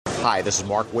Hi, this is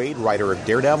Mark Waid, writer of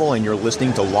Daredevil, and you're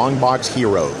listening to Longbox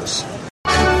Heroes.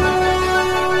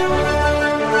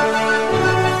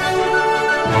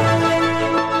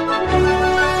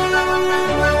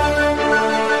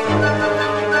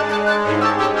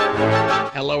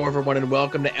 Hello, everyone, and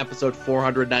welcome to episode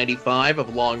 495 of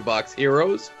Longbox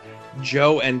Heroes.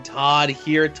 Joe and Todd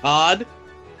here. Todd,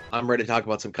 I'm ready to talk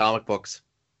about some comic books.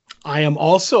 I am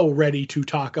also ready to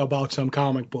talk about some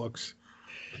comic books.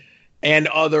 And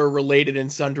other related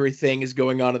and sundry things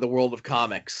going on in the world of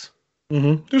comics.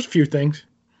 Mm-hmm. There's a few things.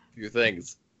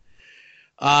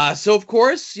 So, of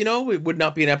course, it would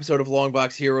not be an episode of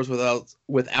Longbox Heroes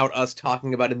without us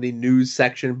talking about in the news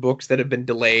section books that have been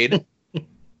delayed.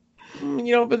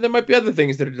 But there might be other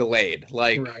things that are delayed,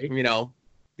 like, the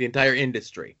entire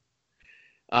industry.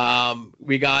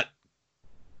 We got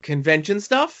convention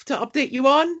stuff to update you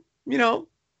on,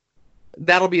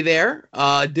 that'll be there.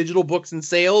 Digital books and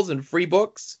sales and free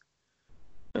books.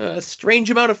 A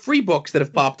strange amount of free books that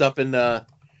have popped up in the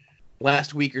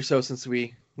last week or so since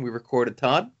we recorded,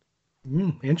 Todd.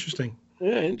 Interesting.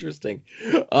 Yeah, interesting.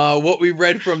 What we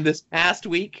read from this past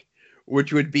week,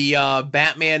 which would be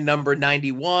Batman number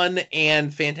 91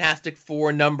 and Fantastic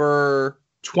Four number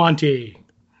 20.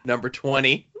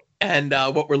 And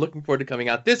what we're looking forward to coming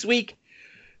out this week.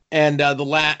 And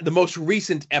the most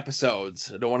recent episodes,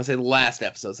 I don't want to say the last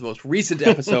episodes, the most recent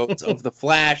episodes of The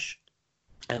Flash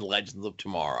and Legends of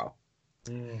Tomorrow.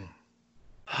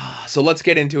 So let's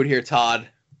get into it here, Todd.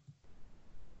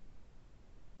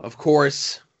 Of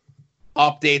course,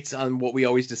 updates on what we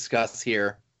always discuss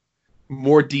here.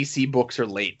 More DC books are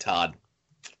late, Todd.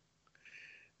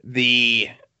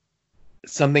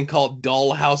 Something called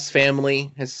Dollhouse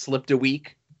Family has slipped a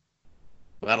week.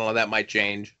 I don't know, that might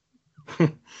change.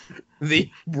 The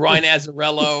Brian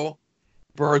Azzarello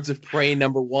Birds of Prey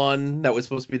number 1, that was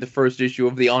supposed to be the first issue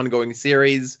of the ongoing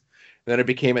series. Then it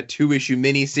became a 2-issue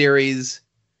miniseries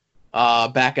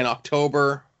back in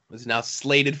October. It was now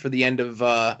slated for the end of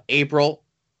April.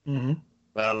 Mm-hmm.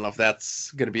 But I don't know if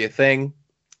that's going to be a thing.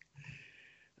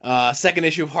 Second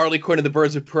issue of Harley Quinn and the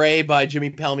Birds of Prey by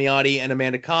Jimmy Palmiotti and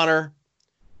Amanda Conner.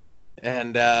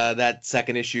 And that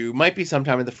second issue might be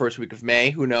sometime in the first week of May.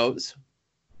 Who knows?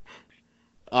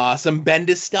 Some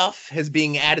Bendis stuff has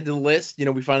been added to the list.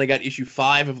 We finally got issue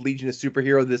 5 of Legion of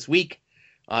Superhero this week.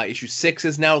 Issue 6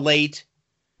 is now late.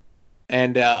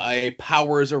 And a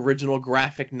Powers original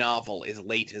graphic novel is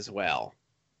late as well.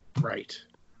 Right.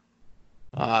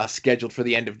 Scheduled for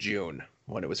the end of June,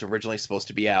 when it was originally supposed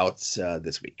to be out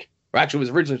this week. Or actually, it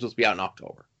was originally supposed to be out in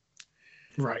October.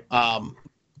 Right.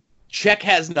 Check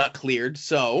has not cleared,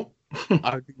 so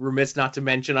I would be remiss not to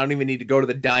mention, I don't even need to go to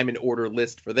the Diamond Order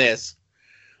list for this,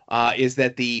 is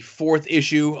that the 4th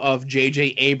issue of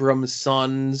J.J. Abrams'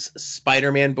 son's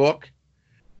Spider-Man book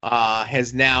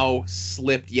has now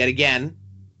slipped yet again.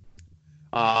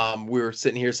 We were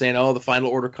sitting here saying, the final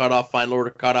order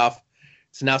cutoff.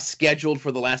 It's now scheduled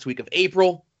for the last week of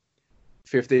April.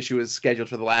 5th issue is scheduled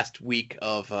for the last week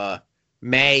of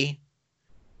May.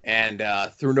 And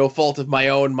through no fault of my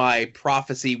own, my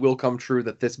prophecy will come true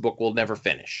that this book will never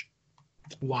finish.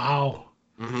 Wow.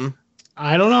 Mm-hmm.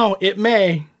 I don't know. It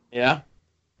may. Yeah?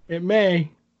 It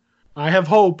may. I have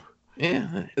hope.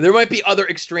 Yeah. There might be other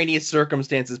extraneous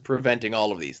circumstances preventing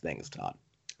all of these things, Todd.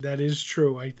 That is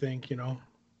true, I think,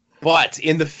 But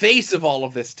in the face of all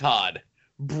of this, Todd,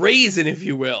 brazen, if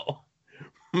you will,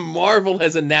 Marvel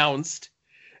has announced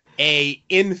a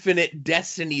Infinite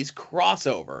Destinies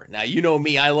crossover. Now, you know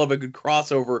me, I love a good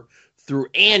crossover through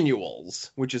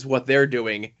annuals, which is what they're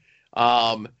doing.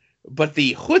 But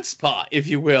the chutzpah, if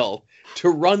you will, to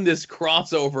run this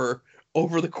crossover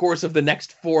over the course of the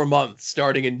next 4 months,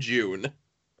 starting in June.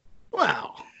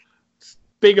 Wow. It's a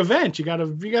big event. You gotta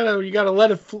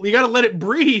let it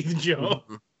breathe, Joe.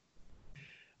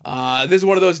 Mm-hmm. This is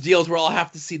one of those deals where I'll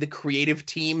have to see the creative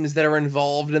teams that are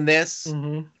involved in this.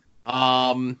 Mm-hmm.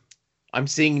 I'm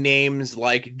seeing names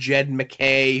like Jed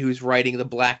MacKay, who's writing the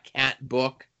Black Cat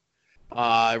book.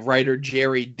 Writer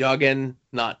Jerry Duggan,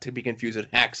 not to be confused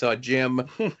with Hacksaw Jim,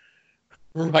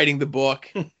 writing the book.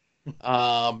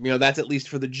 That's at least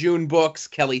for the June books.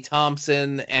 Kelly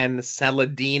Thompson and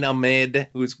Saladin Ahmed,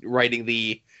 who's writing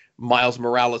the Miles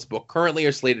Morales book, currently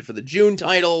are slated for the June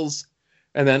titles.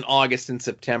 And then August and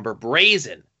September,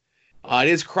 brazen. It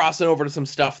is crossing over to some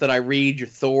stuff that I read, your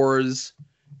Thors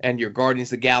and your Guardians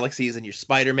of the Galaxies and your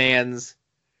Spider-Mans.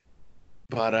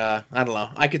 But I don't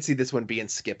know. I could see this one being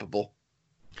skippable.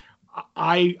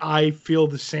 I feel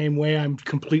the same way. I'm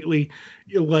completely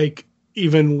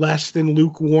even less than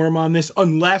lukewarm on this,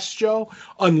 unless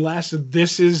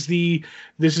this is the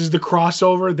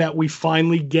crossover that we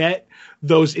finally get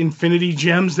those Infinity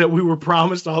Gems that we were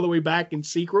promised all the way back in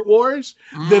Secret Wars.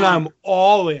 Then I'm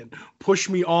all in. Push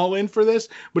me all in for this.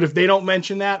 But if they don't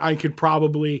mention that, I could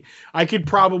probably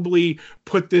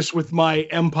put this with my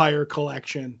Empire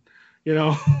collection,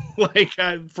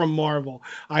 from Marvel.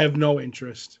 I have no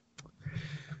interest.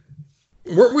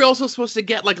 Weren't we also supposed to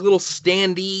get like little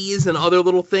standees and other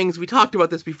little things? We talked about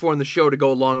this before in the show to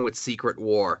go along with Secret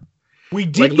War. We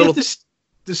did get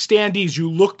the standees.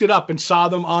 You looked it up and saw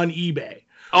them on eBay.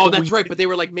 Oh, that's right. But they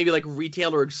were maybe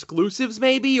retailer exclusives,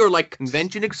 maybe, or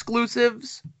convention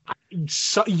exclusives.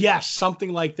 Yes,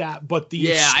 something like that. But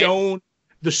the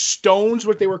stones,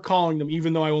 what they were calling them,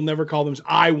 even though I will never call them,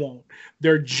 I won't.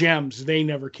 They're gems. They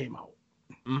never came out.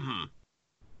 Mm-hmm.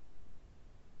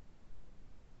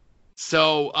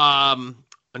 So,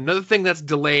 another thing that's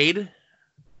delayed,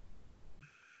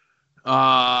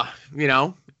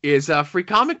 is Free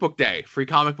Comic Book Day. Free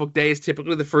Comic Book Day is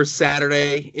typically the first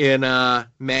Saturday in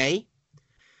May.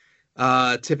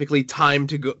 Typically timed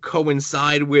to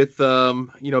coincide with,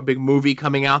 big movie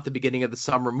coming out, the beginning of the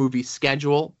summer movie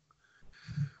schedule.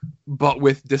 But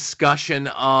with discussion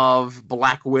of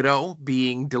Black Widow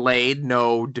being delayed,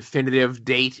 no definitive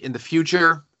date in the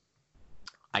future,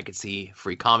 I could see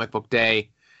Free Comic Book Day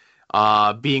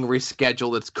being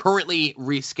rescheduled. It's currently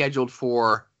rescheduled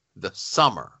for the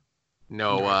summer.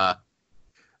 No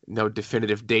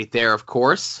definitive date there, of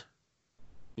course.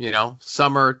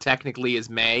 Summer technically is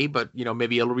May, but,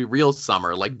 maybe it'll be real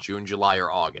summer, like June, July,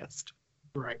 or August.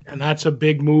 Right, and that's a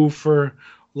big move for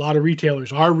a lot of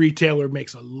retailers. Our retailer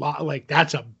makes a lot,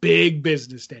 that's a big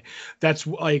business day. That's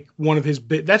one of his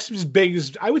that's his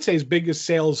biggest, I would say his biggest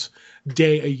sales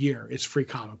day a year is Free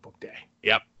Comic Book Day.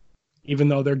 Yep. Even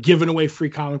though they're giving away free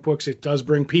comic books, it does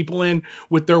bring people in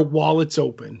with their wallets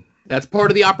open. That's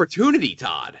part of the opportunity,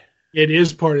 Todd. It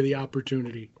is part of the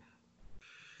opportunity.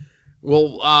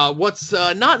 Well, what's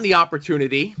not in the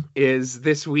opportunity is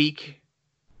this week,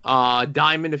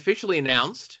 Diamond officially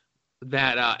announced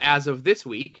that as of this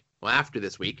week, after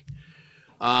this week,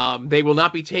 they will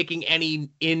not be taking any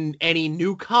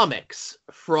new comics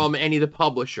from any of the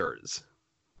publishers.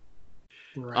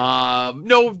 Right.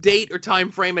 No date or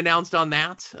time frame announced on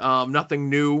that. Nothing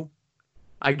new,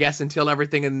 I guess, until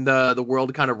everything in the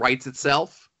world kind of rights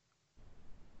itself.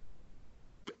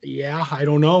 Yeah, I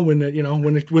don't know when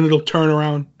it'll turn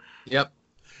around. Yep.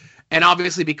 And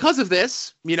obviously because of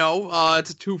this, it's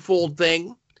a twofold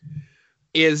thing,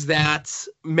 is that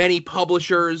many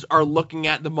publishers are looking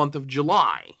at the month of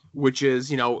July, which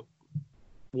is,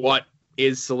 what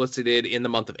is solicited in the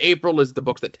month of April is the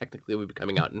books that technically will be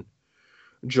coming out in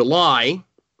July.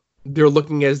 They're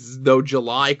looking as though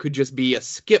July could just be a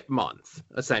skip month,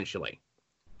 essentially.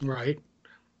 Right.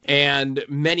 And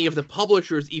many of the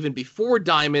publishers, even before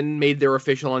Diamond made their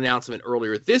official announcement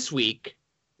earlier this week,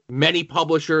 many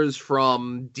publishers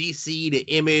from DC to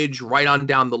Image, right on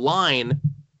down the line,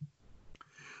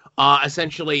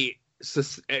 essentially,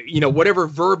 whatever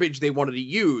verbiage they wanted to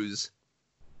use,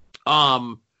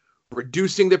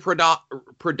 reducing the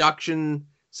production,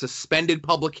 suspended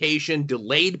publication,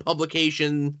 delayed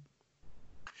publication,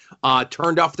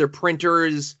 turned off their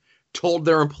printers, told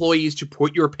their employees to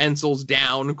put your pencils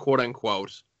down, quote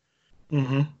unquote.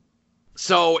 Mm-hmm.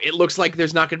 So it looks like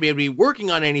there's not going to be able to be working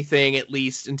on anything, at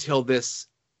least until this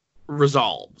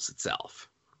resolves itself.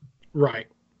 Right.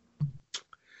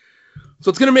 So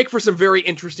it's going to make for some very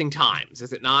interesting times,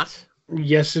 is it not?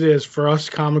 Yes, it is. For us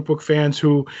comic book fans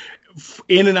who,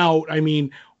 in and out,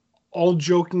 all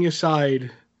joking aside,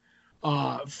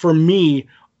 for me,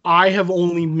 I have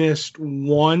only missed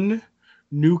one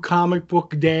new comic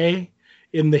book day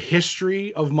in the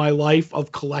history of my life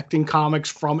of collecting comics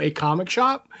from a comic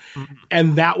shop,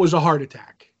 and that was a heart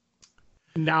attack.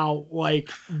 Now,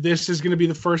 this is going to be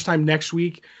the first time next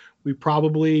week we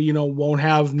probably, won't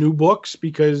have new books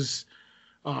because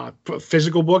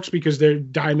physical books, because their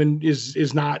Diamond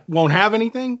won't have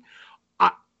anything.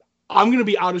 I'm going to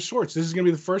be out of sorts. This is going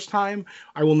to be the first time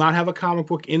I will not have a comic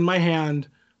book in my hand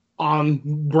on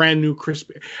brand new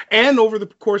crisp. And over the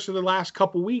course of the last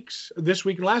couple weeks, this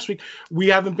week and last week, we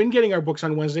haven't been getting our books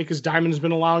on Wednesday because Diamond has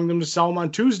been allowing them to sell them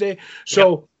on Tuesday.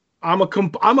 So yep.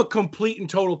 I'm a complete and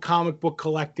total comic book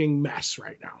collecting mess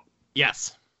right now.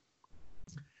 Yes.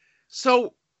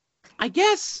 So I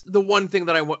guess the one thing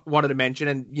that I wanted to mention,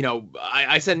 and,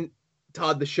 I sent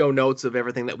Todd the show notes of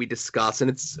everything that we discuss,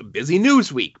 and it's a busy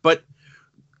news week, but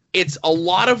it's a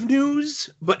lot of news,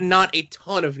 but not a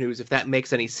ton of news, if that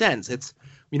makes any sense. It's,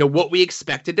 what we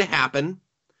expected to happen,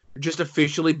 just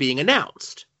officially being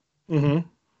announced. Mm-hmm.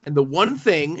 And the one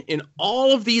thing in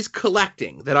all of these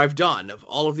collecting that I've done of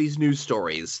all of these news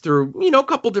stories through, a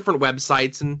couple different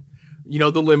websites and,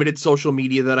 the limited social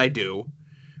media that I do,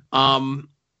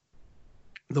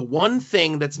 the one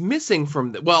thing that's missing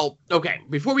from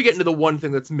before we get into the one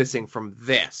thing that's missing from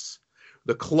this,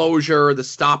 the closure, the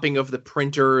stopping of the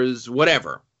printers,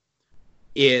 whatever,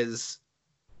 is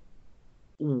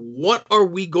what are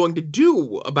we going to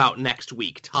do about next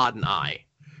week, Todd and I?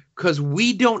 Because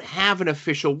we don't have an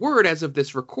official word as of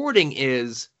this recording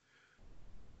is,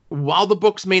 while the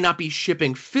books may not be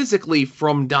shipping physically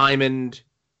from Diamond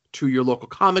to your local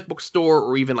comic book store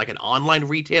or even like an online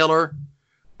retailer,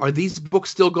 are these books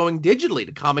still going digitally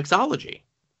to Comixology?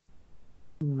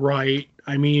 Right.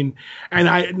 I mean,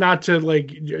 and not to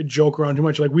like joke around too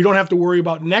much, like we don't have to worry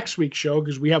about next week's show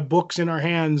because we have books in our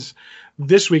hands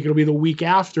this week. It'll be the week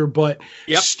after, but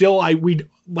still we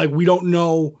don't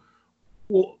know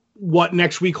what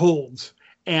next week holds.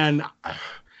 And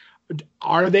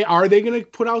are they going to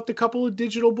put out the couple of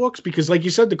digital books? Because like you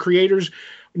said, the creators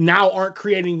now aren't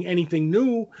creating anything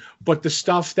new, but the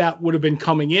stuff that would have been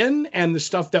coming in and the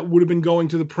stuff that would have been going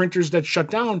to the printers that shut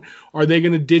down, are they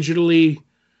going to digitally,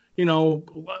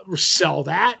 sell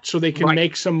that so they can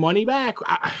make some money back?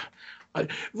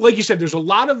 Like you said, there's a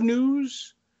lot of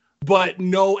news, but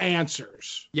no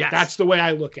answers. Yeah, that's the way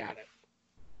I look at it.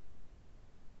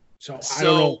 So I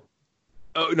don't know.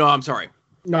 Oh, no, I'm sorry.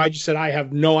 No, I just said I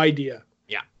have no idea.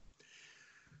 Yeah.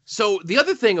 So the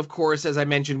other thing, of course, as I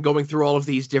mentioned, going through all of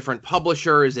these different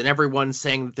publishers and everyone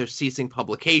saying that they're ceasing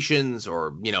publications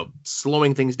or,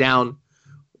 slowing things down.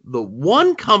 The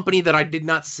one company that I did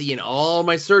not see in all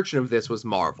my searching of this was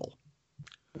Marvel.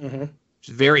 Mm-hmm. Which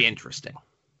is very interesting.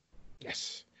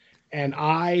 Yes. And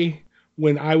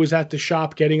when I was at the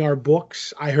shop getting our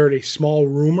books, I heard a small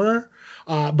rumor.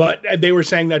 But they were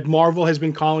saying that Marvel has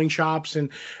been calling shops, and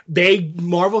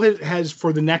Marvel has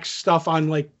for the next stuff on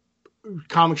like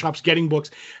comic shops getting books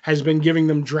has been giving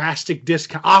them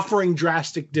offering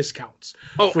drastic discounts.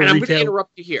 Oh, and I'm going to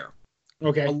interrupt you here.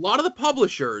 Okay. A lot of the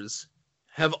publishers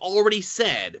have already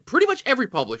said, pretty much every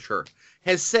publisher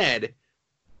has said,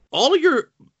 all of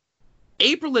your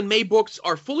April and May books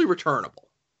are fully returnable.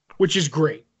 Which is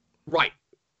great. Right.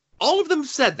 All of them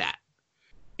said that,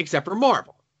 except for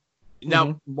Marvel.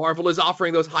 Now, Marvel is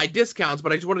offering those high discounts,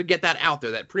 but I just wanted to get that out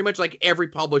there, that pretty much like every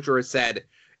publisher has said,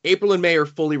 April and May are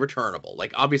fully returnable.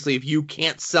 Like, obviously, if you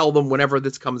can't sell them whenever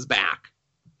this comes back.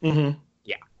 Mm-hmm.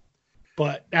 Yeah.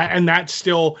 And that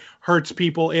still hurts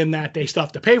people in that they still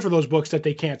have to pay for those books that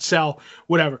they can't sell,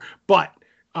 whatever. But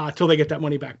till they get that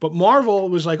money back. But Marvel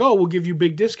was like, oh, we'll give you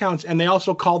big discounts. And they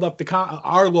also called up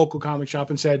our local comic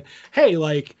shop and said, hey,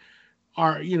 like,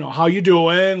 how you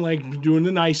doing? Like, doing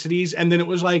the niceties. And then it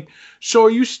was like, so are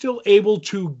you still able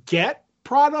to get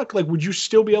product? Like, would you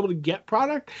still be able to get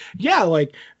product? Yeah,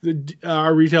 like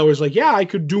our retailer was like, yeah, I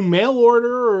could do mail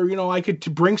order, or I could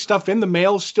bring stuff in. The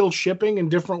mail's still shipping in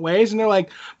different ways, and they're like,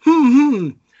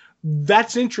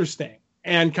 that's interesting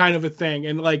and kind of a thing.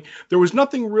 And like, there was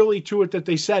nothing really to it that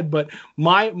they said, but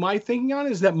my thinking on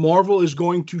it is that Marvel is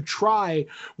going to try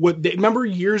remember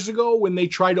years ago when they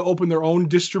tried to open their own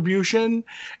distribution,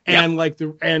 and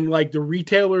the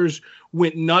retailers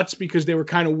went nuts because they were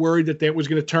kind of worried that was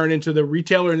going to turn into the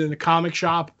retailer and then the comic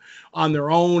shop on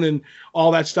their own and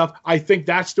all that stuff. I think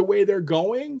that's the way they're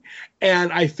going.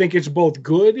 And I think it's both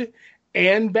good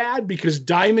and bad because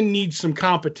Diamond needs some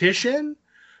competition,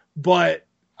 but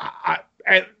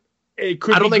it could be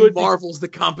good. I don't think Marvel's the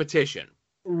competition.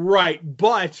 Right.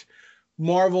 But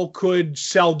Marvel could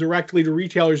sell directly to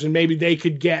retailers and maybe they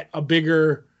could get a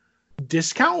bigger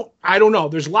discount. I don't know.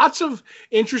 There's lots of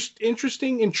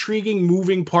interesting, intriguing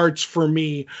moving parts for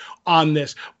me on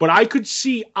this, but I could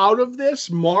see out of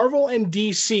this Marvel and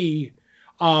DC.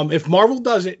 If Marvel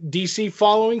does it, DC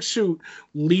following suit,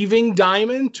 leaving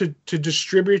Diamond to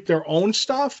distribute their own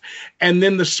stuff, and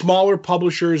then the smaller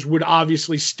publishers would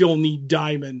obviously still need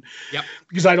Diamond. Yep.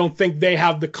 Because I don't think they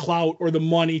have the clout or the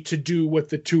money to do what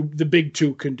the big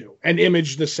two can do, and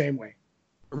Image the same way.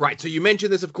 Right. So you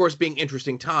mentioned this, of course, being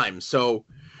interesting times. So,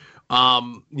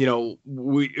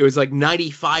 it was like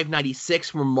 95,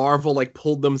 96 where Marvel like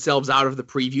pulled themselves out of the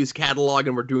previews catalog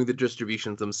and were doing the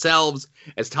distributions themselves.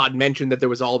 As Todd mentioned, that there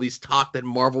was all these talk that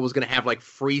Marvel was going to have like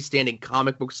freestanding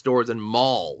comic book stores and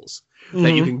malls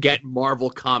that you can get Marvel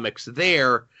comics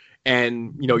there.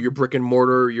 And, your brick and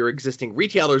mortar, your existing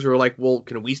retailers were like, well,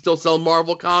 can we still sell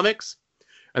Marvel comics?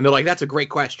 And they're like, that's a great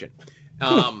question.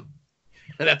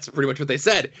 And that's pretty much what they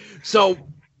said. So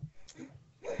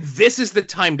this is the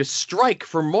time to strike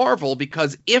for Marvel,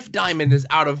 because if Diamond is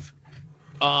out of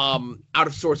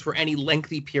sorts for any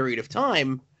lengthy period of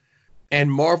time,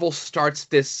 and Marvel starts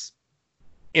this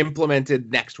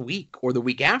implemented next week or the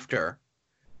week after,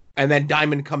 and then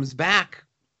Diamond comes back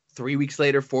 3 weeks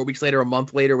later, 4 weeks later, a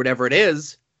month later, whatever it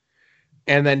is,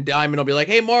 and then Diamond will be like,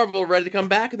 hey, Marvel, ready to come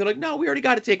back? And they're like, no, we already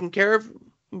got it taken care of.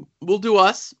 We'll do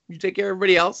us. You take care of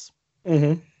everybody else.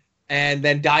 Mm-hmm. And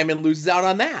then Diamond loses out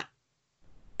on that.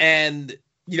 And,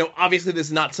 you know, obviously this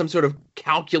is not some sort of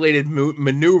calculated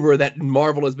maneuver that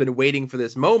Marvel has been waiting for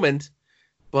this moment,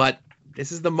 but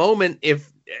this is the moment.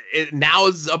 If now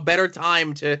is a better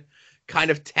time to kind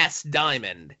of test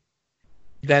Diamond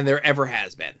than there ever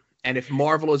has been. And if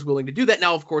Marvel is willing to do that,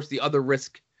 now, of course, the other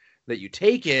risk that you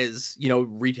take is, you know,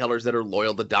 retailers that are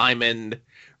loyal to Diamond,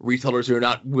 retailers who are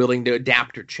not willing to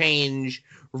adapt or change,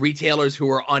 retailers who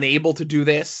are unable to do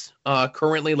this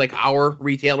currently, like our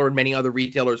retailer and many other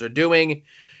retailers are doing.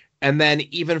 And then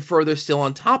even further still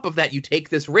on top of that, you take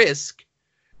this risk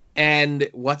and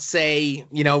let's say,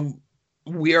 you know,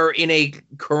 we are in a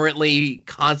currently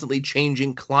constantly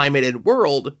changing climate and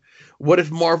world. What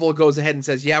if Marvel goes ahead and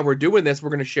says, yeah, we're doing this, we're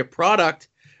going to ship product,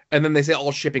 and then they say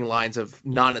all shipping lines of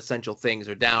non-essential things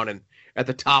are down, and at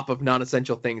the top of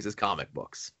non-essential things is comic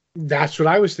books. That's what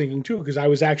I was thinking too, because I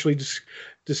was actually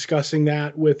discussing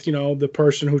that with, you know, the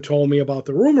person who told me about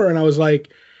the rumor, and I was like,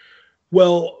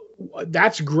 well,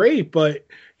 that's great, but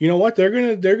you know what? They're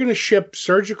gonna ship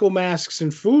surgical masks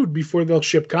and food before they'll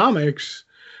ship comics,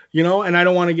 you know. And I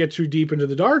don't want to get too deep into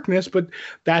the darkness, but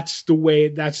that's the way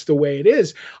it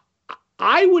is.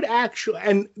 I would actually,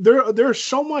 and there's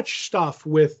so much stuff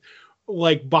with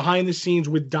like behind the scenes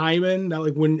with Diamond, that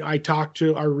like when I talk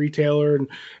to our retailer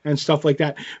and stuff like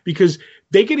that, because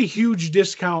they get a huge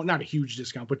discount, not a huge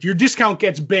discount, but your discount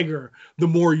gets bigger the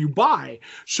more you buy.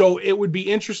 So it would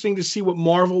be interesting to see what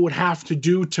Marvel would have to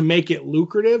do to make it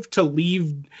lucrative to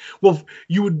leave. Well,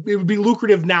 it would be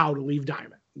lucrative now to leave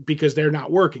Diamond, because they're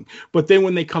not working. But then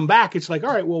when they come back, it's like,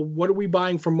 all right, well, what are we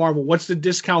buying from Marvel? What's the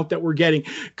discount that we're getting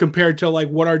compared to like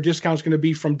what our discount's going to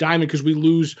be from Diamond? Because we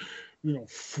lose, you know,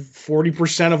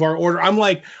 40% of our order. I'm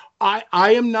like, I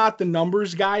am not the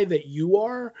numbers guy that you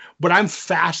are, but I'm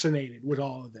fascinated with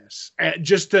all of this,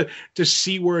 just to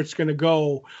see where it's going to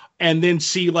go, and then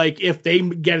see like if they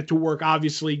get it to work.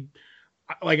 Obviously,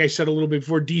 like I said a little bit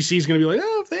before, DC is going to be like,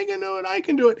 oh, if they can do it, I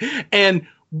can do it. And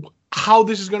how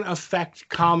this is going to affect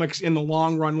comics in the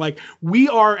long run. Like we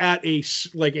are at a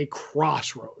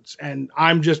crossroads, and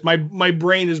I'm just, my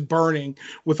brain is burning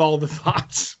with all the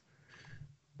thoughts.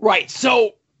 Right.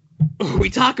 So we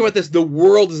talk about this, the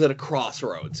world is at a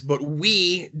crossroads, but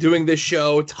we doing this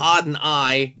show, Todd and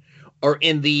I, are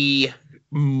in the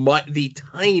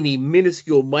tiny,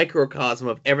 minuscule microcosm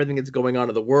of everything that's going on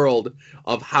in the world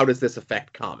of how does this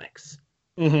affect comics.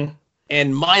 Mm-hmm.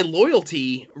 And my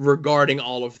loyalty regarding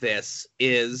all of this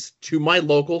is to my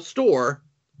local store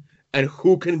and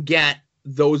who can get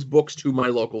those books to my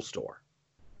local store.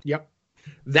 Yep.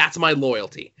 That's my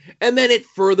loyalty. And then it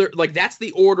further, like, that's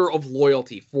the order of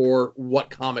loyalty for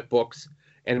what comic books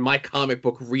and my comic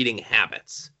book reading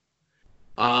habits.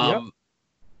 Yep.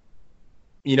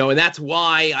 You know, and that's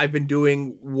why I've been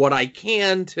doing what I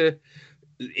can to,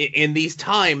 in these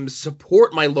times,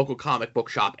 support my local comic book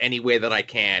shop any way that I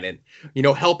can, and, you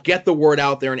know, help get the word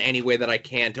out there in any way that I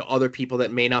can to other people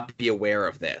that may not be aware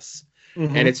of this.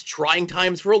 Mm-hmm. And it's trying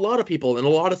times for a lot of people and a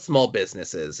lot of small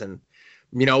businesses. And,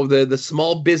 you know, the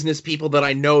small business people that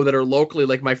I know that are locally,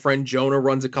 like my friend Jonah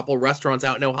runs a couple of restaurants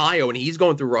out in Ohio, and he's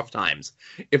going through rough times.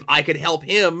 If I could help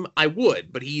him, I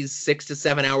would, but he's 6 to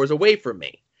 7 hours away from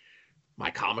me.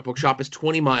 My comic book shop is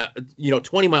 20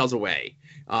 miles away.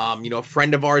 You know, a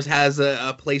friend of ours has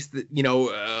a place that, you know,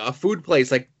 a food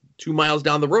place like 2 miles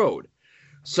down the road.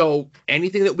 So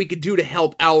anything that we could do to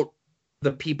help out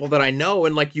the people that I know,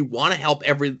 and like, you want to help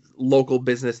every local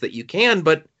business that you can,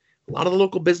 but a lot of the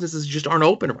local businesses just aren't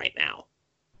open right now.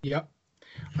 Yep.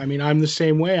 I mean, I'm the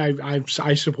same way.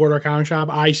 I support our comic shop.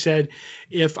 I said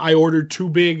if I ordered 2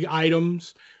 big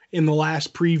items in the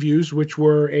last previews, which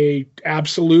were a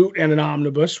absolute and an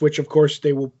omnibus, which of course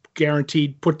they will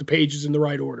guaranteed put the pages in the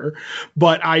right order,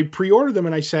 but I pre-ordered them,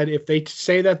 and I said if they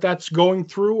say that that's going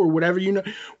through or whatever, you know,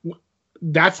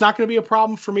 that's not going to be a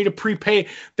problem for me to prepay.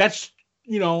 That's,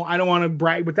 you know, I don't want to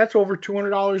brag, but that's over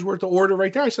 $200 worth of order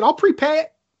right there. I said I'll prepay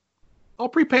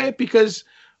it because,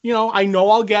 you know, I know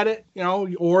I'll get it, you know,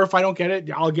 or if I don't get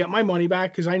it, I'll get my money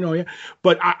back because I know you.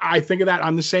 But I think of that.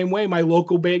 I'm the same way. My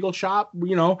local bagel shop,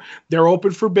 you know, they're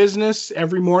open for business.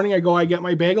 Every morning I get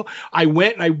my bagel. I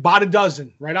went and I bought a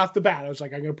dozen right off the bat. I was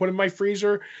like, I'm going to put in my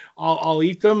freezer. I'll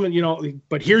eat them, you know,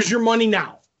 but here's your money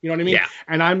now. You know what I mean? Yeah.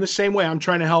 And I'm the same way. I'm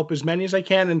trying to help as many as I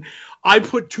can. And I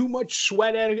put too much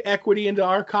sweat equity into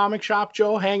our comic shop,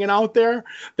 Joe, hanging out there,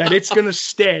 that it's going to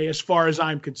stay as far as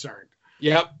I'm concerned.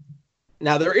 Yep.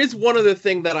 Now, there is one other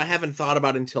thing that I haven't thought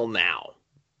about until now.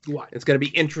 What? It's going to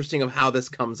be interesting of how this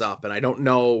comes up. And I don't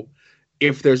know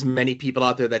if there's many people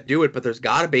out there that do it, but there's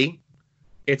got to be.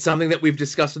 It's something that we've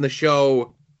discussed in the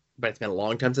show, but it's been a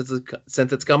long time since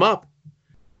it's come up.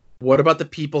 What about the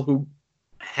people who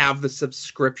have the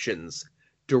subscriptions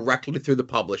directly through the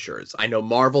publishers? I know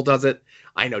Marvel does it.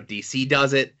 I know DC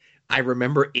does it. I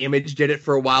remember Image did it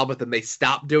for a while, but then they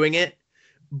stopped doing it.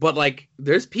 But like,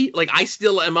 there's people, like, I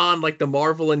still am on like the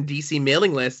Marvel and DC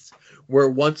mailing lists where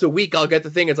once a week I'll get the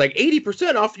thing. It's like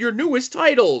 80% off your newest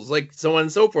titles, like so on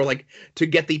and so forth, like to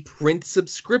get the print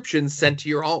subscription sent to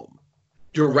your home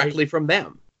directly from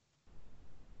them.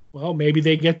 Well, maybe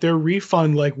they get their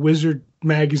refund like Wizard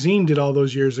Magazine did all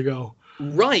those years ago.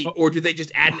 Right. Or do they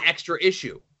just add an extra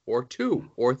issue or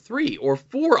 2 or 3 or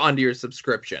 4 onto your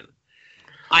subscription?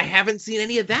 I haven't seen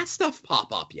any of that stuff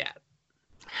pop up yet.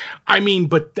 I mean,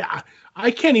 but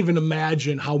I can't even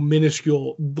imagine how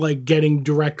minuscule like getting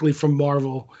directly from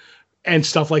Marvel and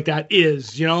stuff like that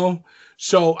is, you know?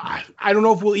 So I don't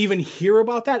know if we'll even hear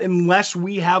about that unless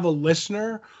we have a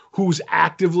listener who's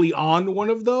actively on one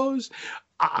of those.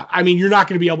 I mean, you're not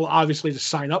going to be able, obviously, to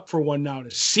sign up for one now to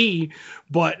see,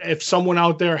 but if someone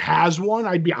out there has one,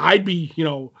 I'd be, you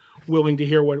know, willing to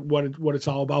hear what it's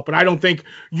all about. But I don't think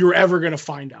you're ever going to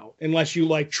find out unless you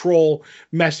like troll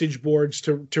message boards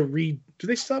to read. Do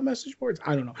they still have message boards?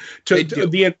 I don't know. To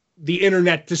the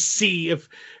internet to see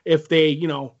if they, you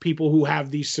know, people who have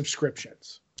these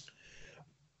subscriptions.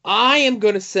 I am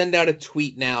going to send out a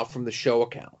tweet now from the show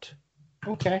account.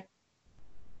 Okay.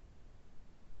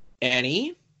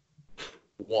 Anyone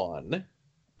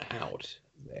out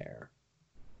there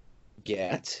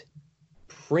get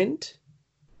print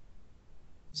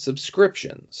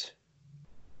subscriptions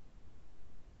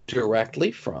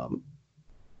directly from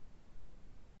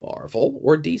Marvel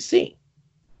or DC?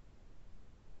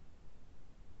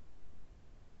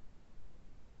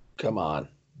 Come on.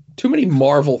 Too many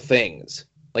Marvel things.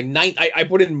 Like I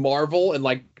put in Marvel and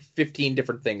like 15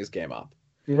 different things came up.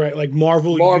 Right, like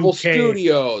Marvel UK.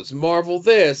 Studios, Marvel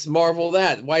this, Marvel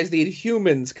that. Why is the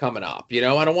Inhumans coming up? You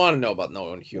know, I don't want to know about no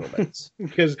Inhumans.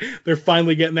 Because they're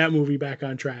finally getting that movie back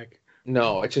on track.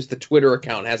 No, it's just the Twitter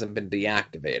account hasn't been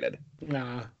deactivated.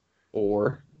 Nah.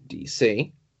 Or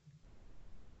DC.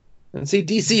 And see,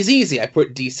 DC's easy. I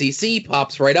put DCC,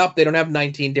 pops right up. They don't have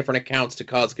 19 different accounts to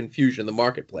cause confusion in the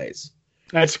marketplace.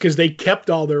 That's because they kept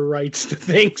all their rights to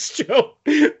things, Joe.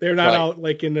 They're not out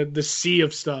like in the sea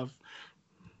of stuff.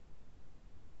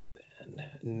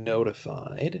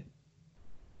 Notified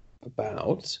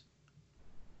about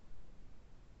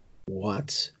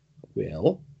what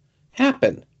will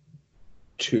happen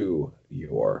to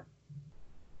your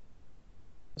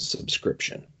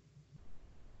subscription.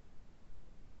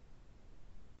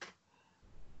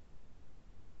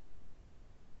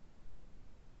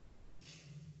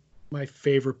 My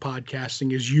favorite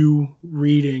podcasting is you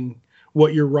reading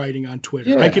what you're writing on Twitter.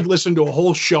 Yeah. I could listen to a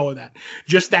whole show of that.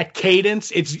 Just that cadence,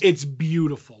 it's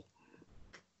beautiful.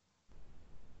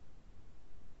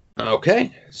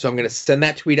 Okay, so I'm going to send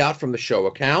that tweet out from the show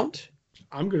account.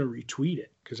 I'm going to retweet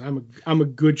it because I'm a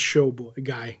good show boy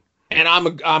guy. And I'm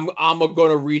going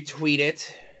to retweet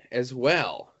it as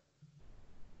well.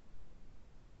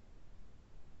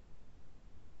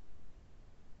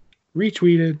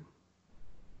 Retweeted.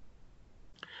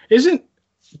 Isn't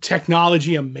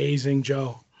technology amazing,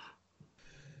 Joe?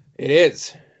 It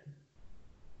is.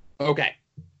 Okay.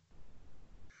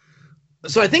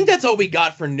 So I think that's all we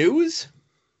got for news.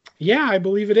 Yeah, I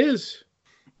believe it is.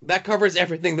 That covers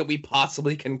everything that we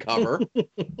possibly can cover.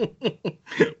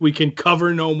 We can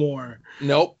cover no more.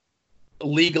 Nope.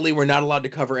 Legally, we're not allowed to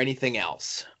cover anything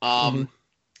else.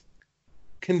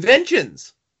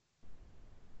 Conventions.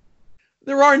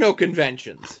 There are no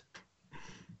conventions.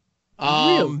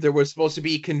 Really? There was supposed to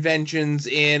be conventions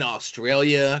in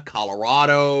Australia,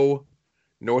 Colorado,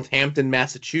 Northampton,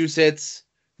 Massachusetts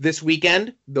this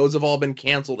weekend. Those have all been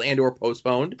canceled and or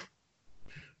postponed.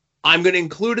 I'm going to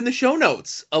include in the show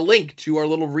notes a link to our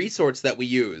little resource that we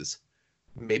use.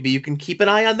 Maybe you can keep an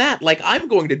eye on that, like I'm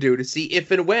going to do, to see if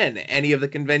and when any of the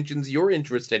conventions you're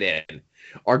interested in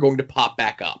are going to pop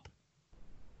back up.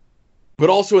 But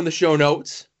also in the show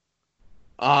notes,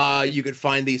 you could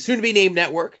find the soon-to-be-named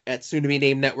network at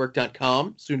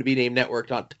soon-to-be-named-network.com,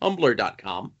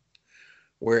 soon-to-be-named-network.tumblr.com,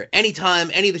 where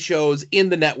anytime any of the shows in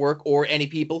the network or any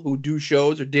people who do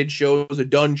shows or did shows or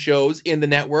done shows in the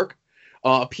network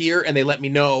appear and they let me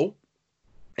know,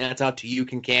 and that's out to you,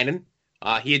 Kincannon.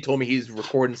 He had told me he's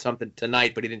recording something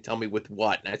tonight, but he didn't tell me with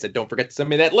what. And I said, don't forget to send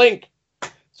me that link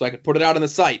so I could put it out on the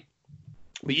site.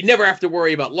 But you never have to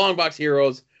worry about Longbox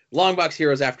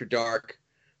Heroes After Dark,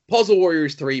 Puzzle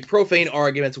Warriors 3, Profane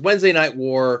Arguments, Wednesday Night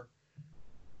War,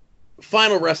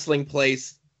 Final Wrestling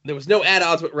Place. There was no At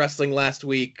Odds with Wrestling last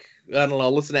week. I don't know.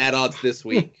 Listen to At Odds this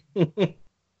week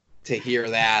to hear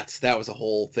that. That was a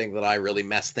whole thing that I really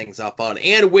messed things up on.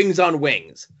 And Wings on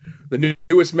Wings, the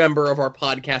newest member of our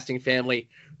podcasting family,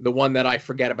 the one that I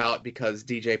forget about because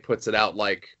DJ puts it out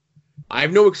like, I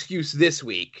have no excuse this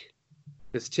week.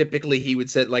 Because typically he would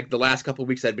say, like the last couple of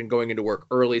weeks I'd been going into work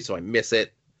early, so I miss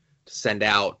it to send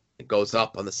out. It goes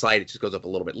up on the site. It just goes up a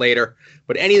little bit later.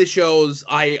 But any of the shows,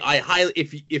 I highly,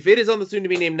 if it is on the soon to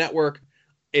be named network,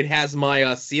 it has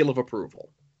my seal of approval.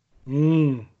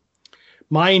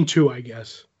 Mine too, I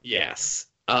guess. Yes.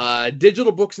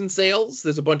 Digital books and sales.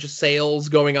 There's a bunch of sales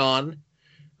going on.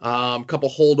 A couple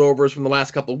holdovers from the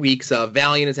last couple of weeks.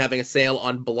 Valiant is having a sale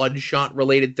on Bloodshot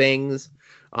related things.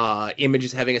 Image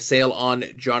is having a sale on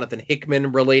Jonathan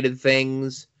Hickman related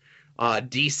things.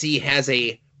 DC has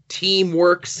a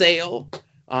teamwork sale,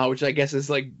 which I guess is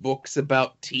like books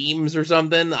about teams or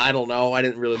something. I don't know. I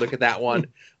didn't really look at that one.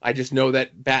 I just know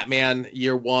that Batman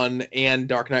Year One and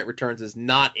Dark Knight Returns is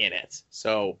not in it.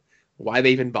 So why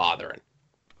they even bothering?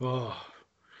 Oh,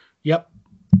 yep.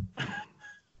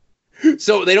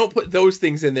 So they don't put those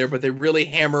things in there, but they really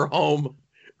hammer home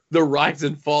the rise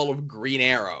and fall of Green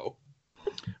Arrow.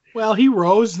 Well, he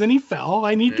rose, then he fell.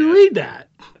 I need to read that.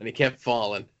 And he kept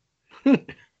falling.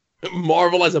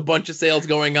 Marvel has a bunch of sales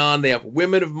going on. They have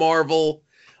Women of Marvel,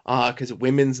 because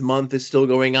Women's Month is still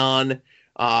going on.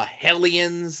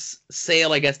 Hellions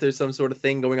sale. I guess there's some sort of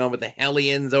thing going on with the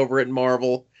Hellions over at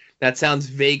Marvel. That sounds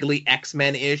vaguely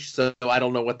X-Men-ish, so I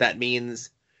don't know what that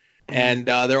means. And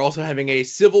they're also having a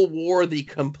Civil War The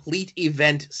Complete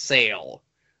Event sale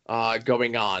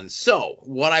going on. So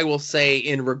what I will say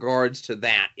in regards to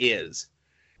that is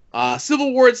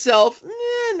Civil War itself,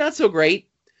 not so great.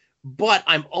 But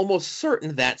I'm almost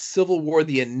certain that Civil War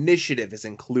The Initiative is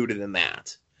included in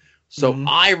that. So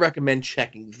I recommend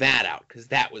checking that out because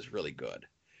that was really good.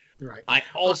 Right. I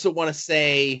also want to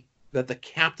say that the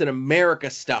Captain America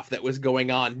stuff that was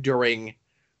going on during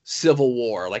Civil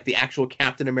War, like the actual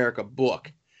Captain America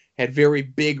book, had very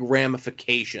big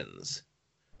ramifications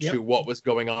to what was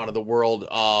going on in the world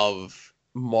of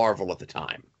Marvel at the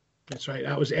time. That's right.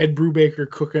 That was Ed Brubaker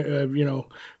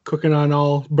cooking on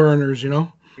all burners,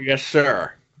 Yes,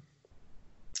 sir.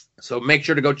 So make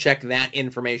sure to go check that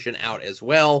information out as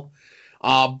well.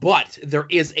 But there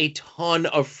is a ton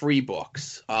of free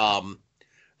books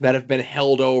that have been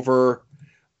held over.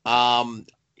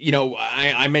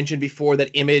 I mentioned before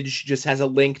that Image just has a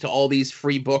link to all these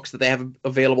free books that they have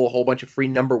available, a whole bunch of free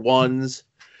number ones.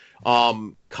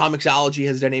 Comixology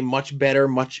has done a much better,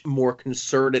 much more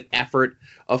concerted effort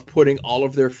of putting all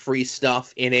of their free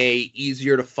stuff in a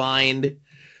easier to find,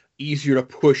 easier to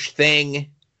push thing,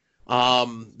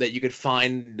 that you could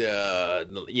find,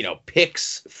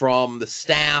 picks from the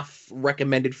staff,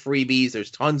 recommended freebies.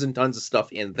 There's tons and tons of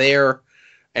stuff in there.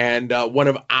 And one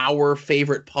of our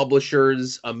favorite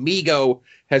publishers, Amigo,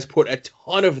 has put a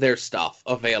ton of their stuff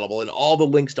available, and all the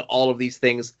links to all of these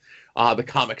things, the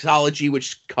Comixology,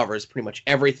 which covers pretty much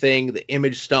everything, the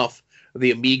Image stuff,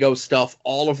 the Amigo stuff,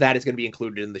 all of that is going to be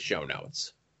included in the show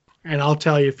notes. And I'll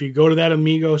tell you, if you go to that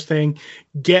Amigos thing,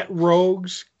 get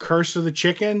Rogue's Curse of the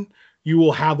Chicken, you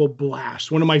will have a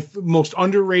blast. One of my most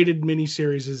underrated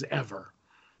miniseries ever.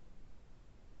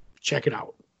 Check it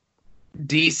out.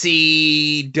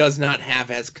 DC does not have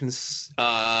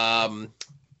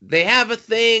they have a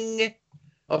thing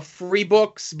of free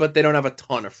books, but they don't have a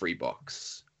ton of free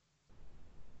books.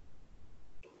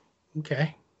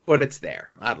 Okay. But it's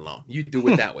there. I don't know. You do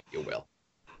with that what you will.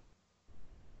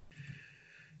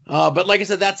 But like I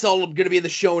said, that's all going to be in the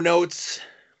show notes.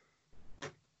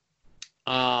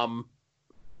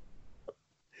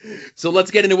 So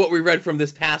let's get into what we read from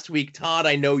this past week. Todd,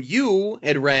 I know you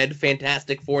had read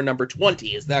Fantastic Four number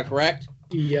 20. Is that correct?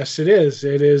 Yes, it is.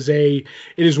 It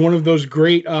is one of those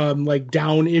great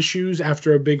down issues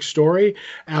after a big story,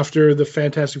 after the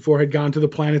Fantastic Four had gone to the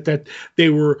planet that they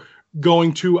were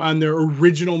going to on their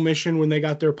original mission. When they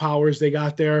got their powers, they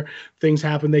got there, things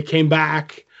happened, they came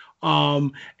back,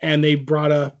 and they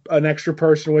brought an extra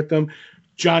person with them.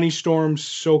 Johnny Storm's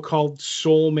so-called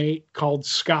soulmate called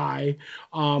Sky,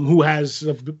 who has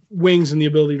the wings and the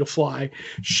ability to fly.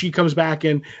 She comes back,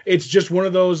 and it's just one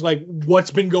of those, like,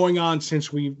 what's been going on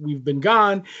since we've been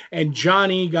gone. And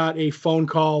Johnny got a phone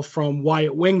call from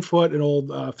Wyatt Wingfoot, an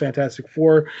old Fantastic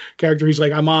Four character. He's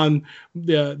like, I'm on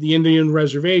the Indian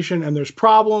reservation, and there's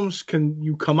problems. Can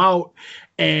you come out?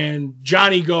 And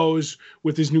Johnny goes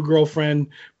with his new girlfriend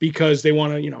because they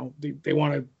want to, they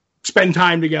want to spend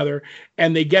time together.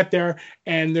 And they get there,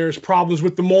 and there's problems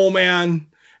with the Mole Man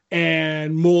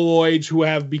and Moloids who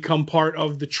have become part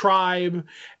of the tribe,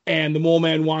 and the Mole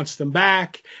Man wants them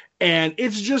back. And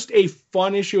it's just a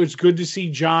fun issue. It's good to see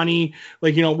Johnny,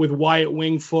 with Wyatt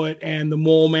Wingfoot and the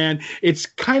Mole Man. It's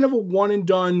kind of a one and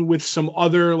done with some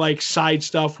other side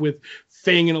stuff with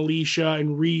Thing and Alicia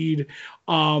and Reed.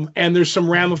 And there's some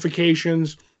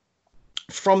ramifications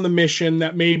from the mission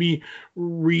that maybe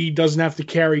Reed doesn't have to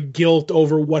carry guilt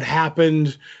over what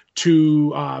happened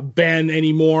to Ben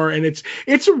anymore. And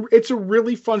it's a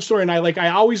really fun story. And I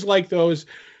always like those,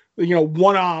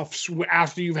 one-offs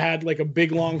after you've had a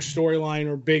big long storyline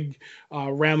or big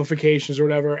ramifications or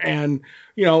whatever. And,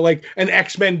 like an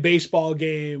X-Men baseball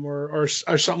game or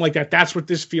something like that. That's what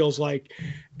this feels like.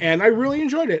 And I really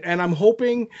enjoyed it. And I'm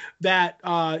hoping that,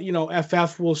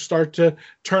 FF will start to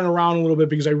turn around a little bit,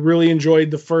 because I really enjoyed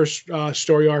the first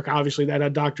story arc. Obviously that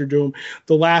had Dr. Doom.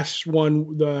 The last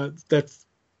one, that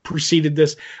preceded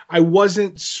this, I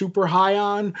wasn't super high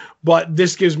on, but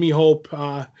this gives me hope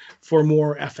for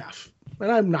more FF.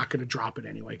 And I'm not going to drop it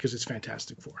anyway, because it's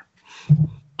Fantastic Four.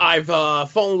 I've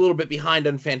fallen a little bit behind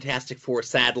on Fantastic Four,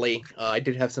 sadly. I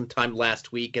did have some time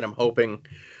last week, and I'm hoping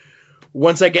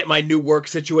once I get my new work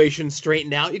situation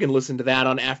straightened out, you can listen to that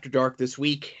on After Dark this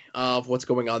week of what's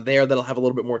going on there. That'll have a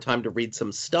little bit more time to read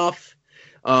some stuff.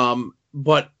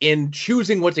 But in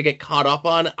choosing what to get caught up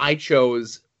on, I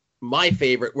chose my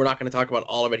favorite. We're not going to talk about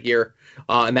all of it here,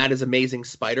 and that is Amazing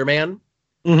Spider-Man.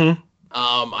 Mm-hmm.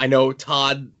 I know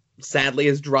Todd sadly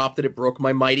has dropped it. It broke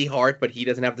my mighty heart, but he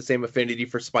doesn't have the same affinity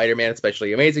for Spider-Man,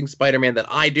 especially Amazing Spider-Man, that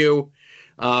I do.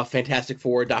 Fantastic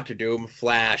Four, Doctor Doom,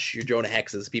 Flash, your Jonah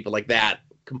Hexes, people like that,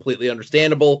 completely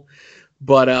understandable.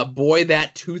 But boy,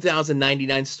 that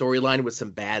 2099 storyline was some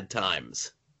bad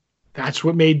times. That's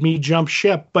what made me jump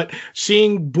ship. But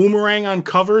seeing Boomerang on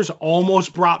covers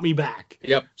almost brought me back.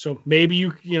 Yep. So maybe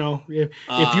if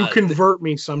you convert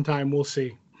me sometime, we'll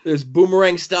see. There's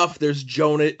Boomerang stuff. There's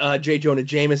J. Jonah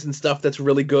Jameson stuff that's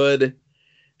really good.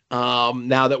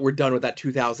 Now that we're done with that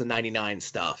 2099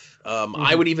 stuff,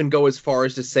 I would even go as far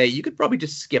as to say you could probably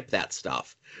just skip that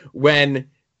stuff when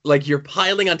you're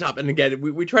piling on top. And again,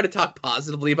 we try to talk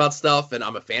positively about stuff, and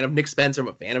I'm a fan of Nick Spencer. I'm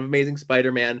a fan of Amazing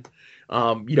Spider-Man.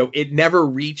 It never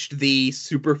reached the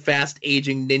super fast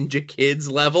aging Ninja Kids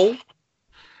level.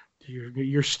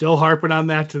 You're still harping on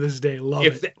that to this day. Love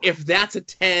it. If that's a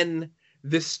 10,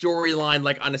 this storyline,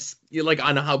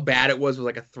 on how bad it was a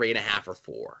 3.5 or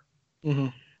 4. Mm-hmm.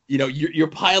 You're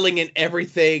piling in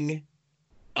everything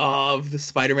of the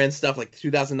Spider-Man stuff, like the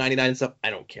 2099 stuff. I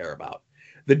don't care about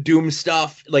the Doom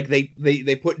stuff.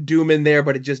 They put Doom in there,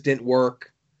 but it just didn't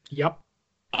work. Yep.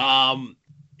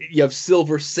 You have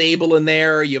Silver Sable in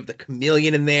there. You have the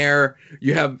Chameleon in there.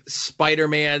 You have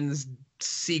Spider-Man's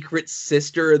secret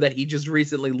sister that he just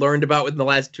recently learned about within the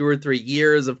last 2 or 3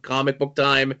 years of comic book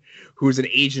time, who's an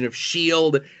agent of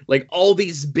S.H.I.E.L.D. All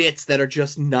these bits that are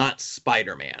just not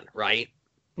Spider-Man, right?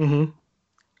 Mm-hmm.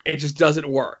 It just doesn't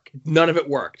work. None of it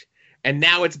worked. And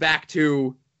now it's back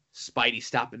to Spidey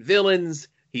stopping villains.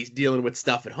 He's dealing with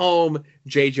stuff at home.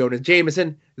 J. Jonah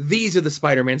Jameson. These are the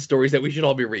Spider-Man stories that we should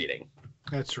all be reading.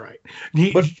 That's right.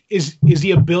 Is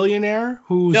he a billionaire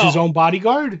who's his own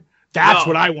bodyguard? That's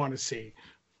what I want to see.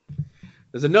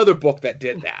 There's another book that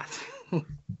did that.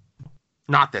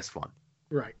 Not this one.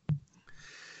 Right.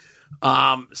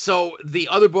 So the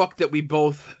other book that we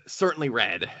both certainly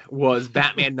read was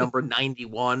Batman number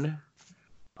 91.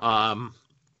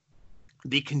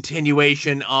 The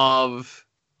continuation of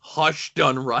Hush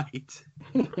Done Right.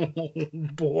 Oh,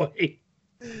 boy.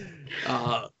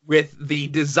 With the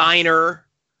designer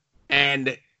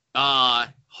and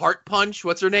Heart Punch.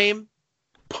 What's her name?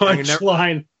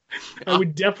 Punchline. I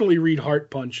would definitely read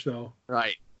Heart Punch, though.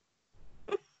 Right.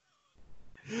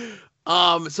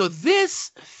 So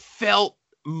this felt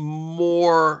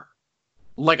more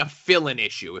like a fill-in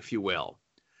issue, if you will.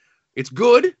 It's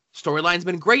good. Storyline's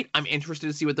been great. I'm interested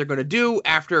to see what they're going to do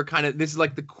after this is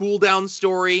like the cool down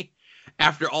story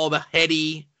after all the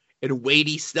heady and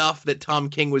weighty stuff that Tom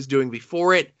King was doing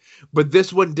before it. But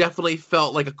this one definitely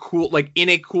felt like in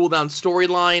a cool down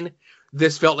storyline.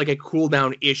 This felt like a cool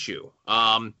down issue.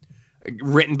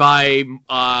 written by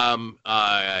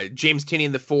James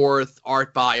Tynion IV,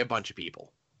 art by a bunch of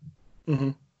people.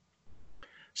 Mm-hmm.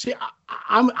 See,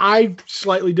 I'm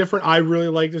slightly different. I really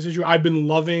like this issue. I've been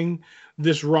loving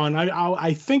this run.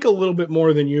 I think a little bit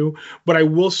more than you, but I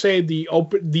will say the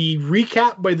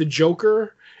recap by the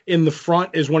Joker in the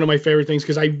front is one of my favorite things,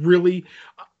 because I really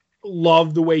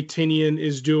love the way Tynion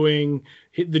is doing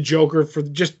the Joker for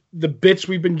just the bits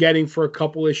we've been getting for a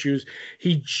couple issues.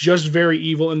 He's just very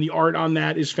evil, and the art on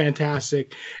that is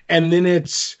fantastic. And then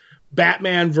it's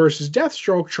Batman versus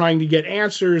Deathstroke trying to get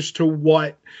answers to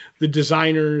what the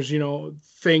designer's,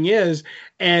 thing is.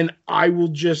 And I'll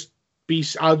just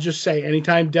say,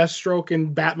 anytime Deathstroke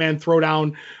and Batman throw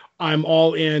down, I'm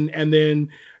all in. And then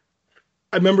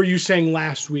I remember you saying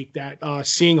last week that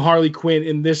seeing Harley Quinn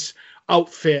in this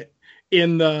outfit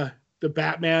in the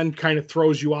Batman kind of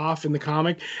throws you off in the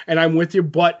comic, and I'm with you.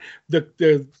 But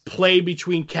the play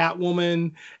between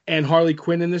Catwoman and Harley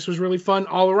Quinn in this was really fun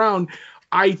all around.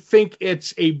 I think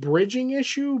it's a bridging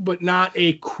issue, but not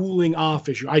a cooling off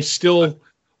issue. I still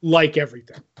like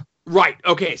everything. Right.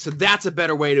 Okay. So that's a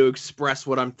better way to express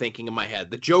what I'm thinking in my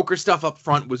head. The Joker stuff up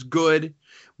front was good,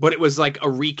 but it was like a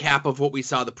recap of what we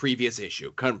saw the previous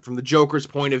issue, kind of from the Joker's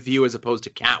point of view as opposed to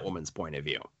Catwoman's point of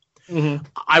view. Mm-hmm.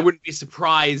 I wouldn't be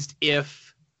surprised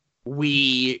if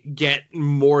we get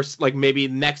more, like maybe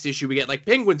next issue we get like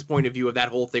Penguin's point of view of that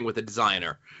whole thing with the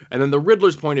designer, and then the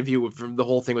Riddler's point of view from the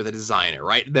whole thing with the designer,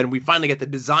 right? Then we finally get the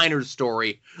designer's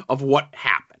story of what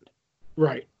happened.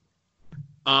 Right.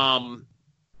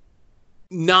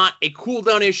 Not a cool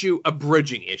down issue, a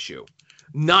bridging issue.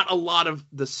 Not a lot of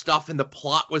the stuff in the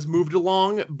plot was moved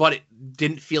along, but it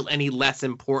didn't feel any less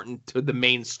important to the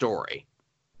main story.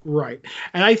 Right.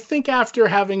 And I think after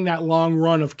having that long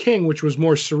run of King, which was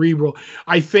more cerebral,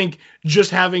 I think just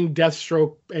having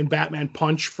Deathstroke and Batman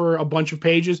punch for a bunch of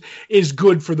pages is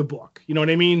good for the book. You know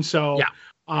what I mean? So yeah.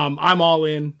 I'm all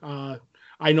in.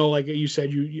 I know, like you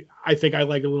said, I think I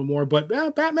like it a little more, but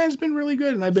Batman's been really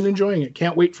good, and I've been enjoying it.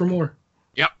 Can't wait for more.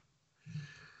 Yep.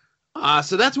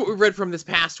 So that's what we read from this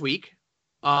past week.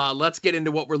 Let's get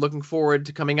into what we're looking forward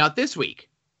to coming out this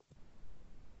week.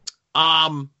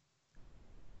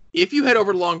 If you head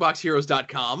over to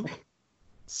longboxheroes.com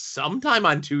sometime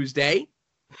on Tuesday,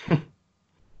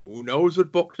 who knows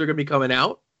what books are going to be coming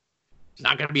out? It's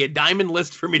not going to be a diamond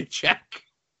list for me to check.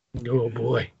 Oh,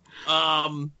 boy.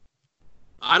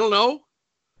 I don't know.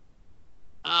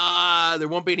 There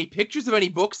won't be any pictures of any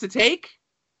books to take.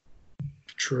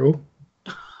 True.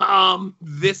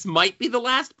 This might be the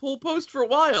last pull post for a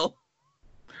while.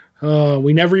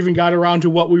 We never even got around to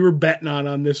what we were betting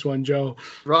on this one, Joe.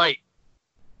 Right.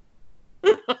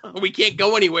 We can't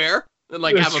go anywhere and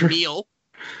That's have a meal.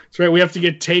 That's right. We have to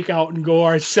get takeout and go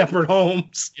our separate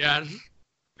homes. Yeah.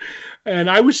 And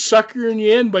I was suckering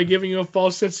you in by giving you a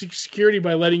false sense of security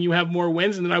by letting you have more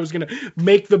wins, and then I was going to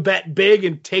make the bet big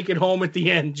and take it home at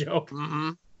the end, Joe.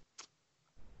 Mm-hmm.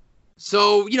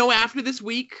 So, after this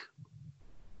week,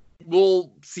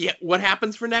 we'll see what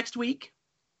happens for next week.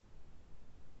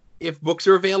 If books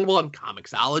are available on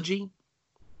Comixology,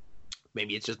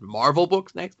 maybe it's just Marvel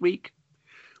books next week.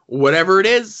 Whatever it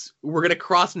is, we're going to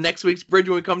cross next week's bridge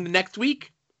when we come to next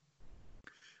week.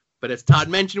 But as Todd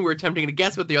mentioned, we're attempting to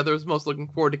guess what the other is most looking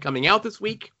forward to coming out this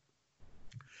week.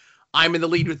 I'm in the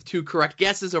lead with 2 correct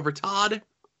guesses over Todd.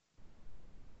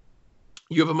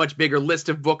 You have a much bigger list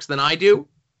of books than I do.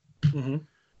 Mm-hmm.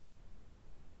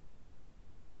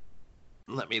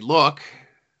 Let me look.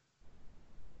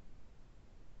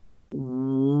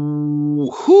 Who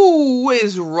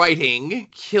is writing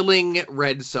Killing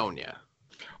Red Sonja?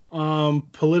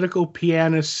 Political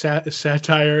pianist,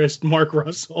 satirist Mark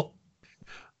Russell.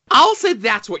 I'll say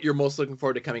that's what you're most looking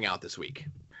forward to coming out this week.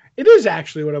 It is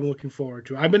actually what I'm looking forward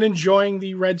to. I've been enjoying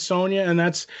the Red Sonja, and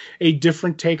that's a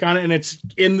different take on it. And it's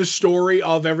in the story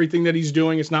of everything that he's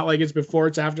doing. It's not like it's before,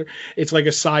 it's after. It's like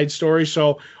a side story.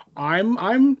 So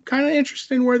I'm kind of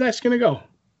interested in where that's going to go.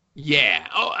 Yeah.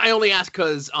 Oh, I only ask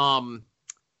because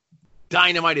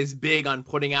Dynamite is big on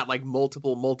putting out like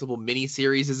multiple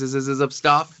miniseries of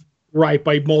stuff. Right,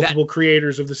 by multiple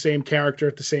creators of the same character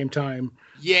at the same time.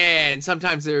 Yeah, and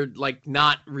sometimes they're like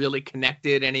not really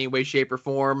connected in any way, shape, or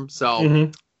form.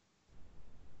 So,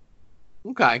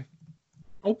 Okay.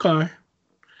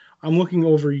 I'm looking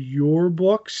over your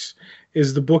books.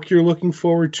 Is the book you're looking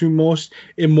forward to most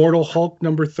Immortal Hulk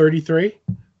number 33?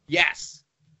 Yes.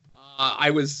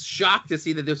 I was shocked to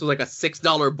see that this was like a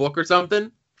 $6 book or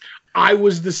something. I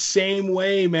was the same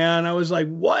way, man. I was like,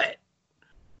 what?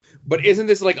 But isn't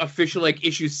this like official like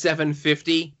issue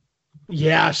 750?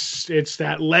 Yes, it's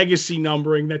that legacy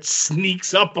numbering that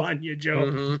sneaks up on you, Joe.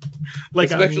 Mm-hmm.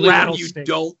 Like especially a when you rattlesnake.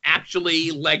 don't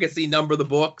actually legacy number the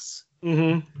books.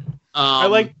 Mm-hmm. I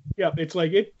like, it's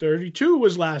like 32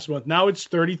 was last month. Now it's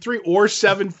 33 or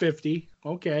 750.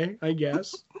 Okay, I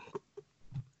guess.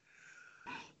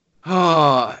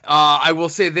 I will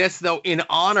say this, though, in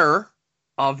honor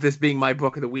of this being my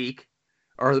book of the week,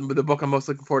 or the book I'm most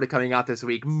looking forward to coming out this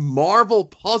week, Marvel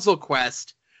Puzzle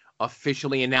Quest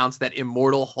officially announced that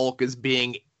Immortal Hulk is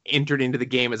being entered into the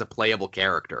game as a playable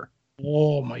character.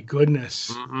 Oh, my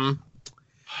goodness. Mm-hmm.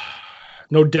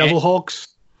 No Devil Hulks?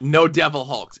 No Devil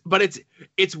Hulks. But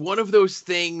it's one of those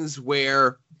things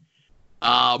where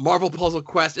Marvel Puzzle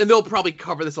Quest, and they'll probably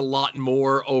cover this a lot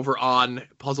more over on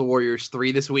Puzzle Warriors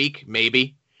 3 this week,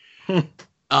 maybe,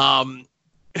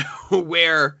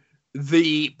 where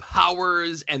the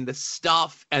powers and the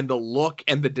stuff and the look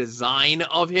and the design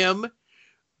of him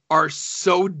are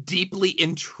so deeply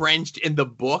entrenched in the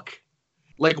book.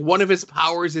 Like, one of his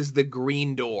powers is the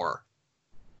green door.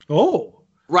 Oh.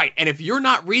 Right, and if you're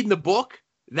not reading the book,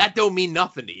 that don't mean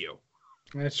nothing to you.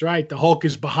 That's right. The Hulk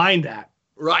is behind that.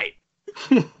 Right.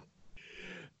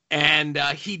 And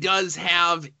he does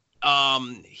have,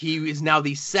 he is now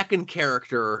the second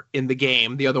character in the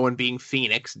game, the other one being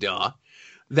Phoenix,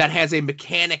 that has a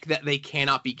mechanic that they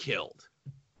cannot be killed.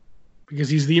 Because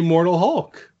he's the Immortal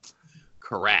Hulk.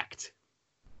 Correct.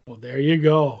 Well, there you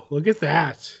go. Look at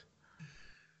that.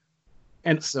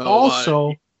 And so,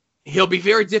 also... he'll be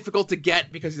very difficult to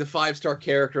get because he's a 5-star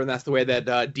character, and that's the way that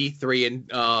D3 and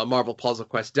Marvel Puzzle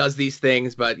Quest does these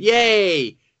things, but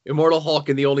yay! Immortal Hulk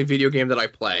in the only video game that I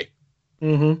play.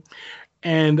 Mm-hmm.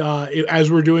 And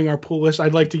as we're doing our pull list,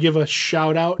 I'd like to give a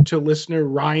shout out to listener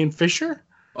Ryan Fisher.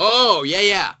 Oh,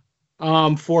 yeah.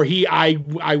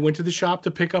 I went to the shop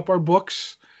to pick up our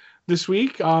books this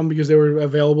week because they were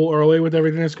available early with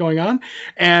everything that's going on.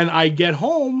 And I get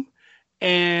home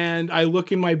and I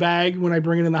look in my bag when I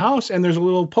bring it in the house, and there's a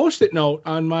little Post-it note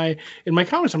in my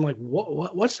comments. I'm like,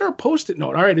 what's their Post-it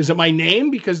note? All right, is it my name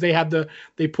because they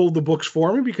pulled the books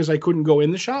for me because I couldn't go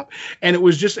in the shop, and it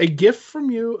was just a gift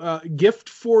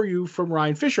for you from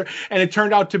Ryan Fisher, and it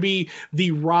turned out to be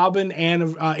the Robin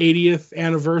 80th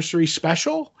anniversary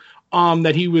special.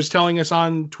 That he was telling us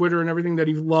on Twitter and everything that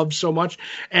he loved so much.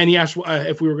 And he asked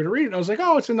if we were going to read it. And I was like,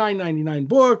 oh, it's a $9.99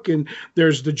 book. And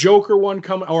there's the Joker one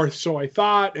coming, or so I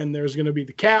thought. And there's going to be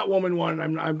the Catwoman one.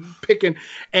 I'm picking.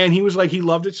 And he was like, he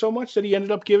loved it so much that he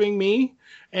ended up giving me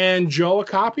and Joe a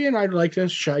copy. And I'd like to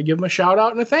give him a shout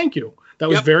out and a thank you. That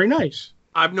was very nice.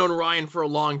 I've known Ryan for a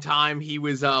long time. He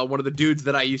was one of the dudes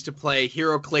that I used to play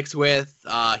HeroClix with.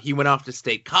 He went off to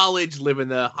State College, living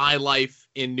the high life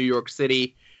in New York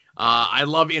City. I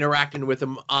love interacting with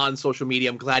him on social media.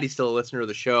 I'm glad he's still a listener of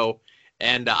the show.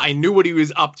 And I knew what he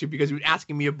was up to because he was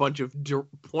asking me a bunch of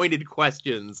pointed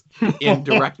questions in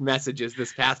direct messages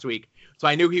this past week. So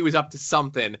I knew he was up to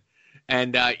something.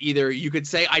 And either you could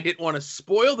say I didn't want to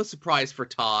spoil the surprise for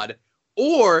Todd,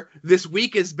 or this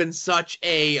week has been such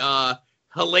a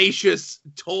hellacious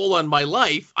toll on my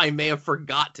life, I may have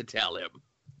forgot to tell him.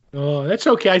 Oh, that's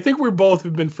okay. I think we're both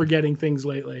have been forgetting things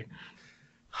lately.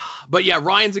 But yeah,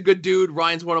 Ryan's a good dude.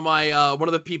 Ryan's one of my one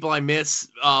of the people I miss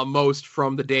most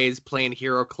from the days playing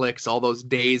HeroClix, all those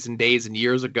days and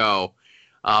years ago.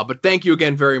 But thank you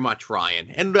again very much,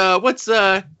 Ryan. And it's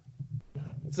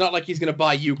not like he's going to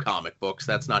buy you comic books.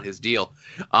 That's not his deal.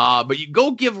 But you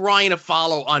go give Ryan a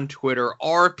follow on Twitter,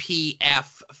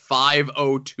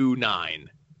 RPF5029.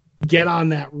 Get on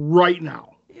that right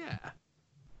now. Yeah.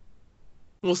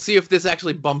 We'll see if this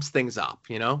actually bumps things up,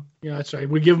 you know? Yeah, that's right.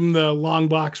 We give him the long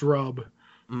box rub.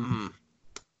 Mm-hmm.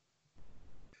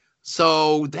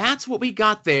 So that's what we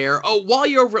got there. Oh, while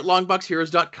you're over at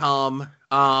longboxheroes.com,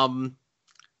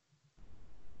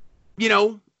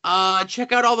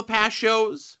 check out all the past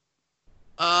shows.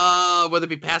 Whether it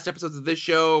be past episodes of this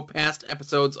show, past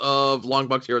episodes of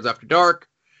Longbox Heroes After Dark.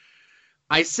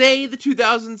 I say the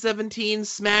 2017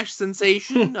 smash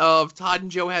sensation of Todd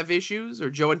and Joe Have Issues, or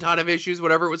Joe and Todd Have Issues,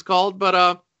 whatever it was called.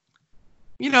 But,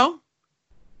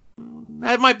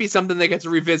 that might be something that gets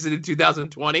revisited in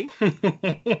 2020.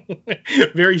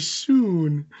 Very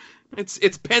soon.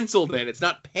 It's penciled in. It's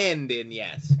not penned in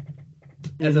yet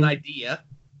as an idea.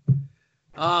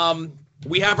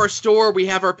 We have our store. We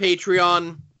have our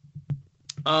Patreon.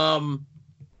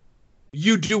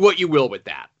 You do what you will with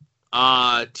that.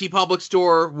 TeePublic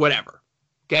store, whatever.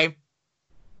 Okay?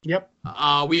 Yep.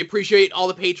 We appreciate all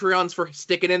the Patreons for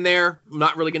sticking in there. I'm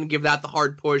not really going to give that the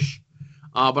hard push.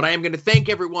 But I am going to thank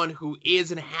everyone who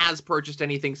is and has purchased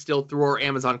anything still through our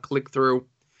Amazon click-through.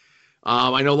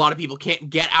 I know a lot of people can't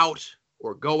get out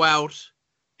or go out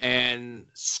and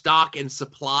stock and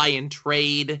supply and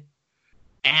trade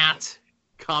at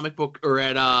comic book or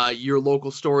at your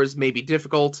local stores may be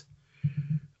difficult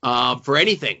for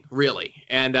anything, really.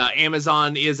 And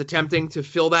Amazon is attempting to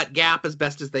fill that gap as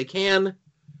best as they can.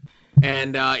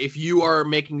 And if you are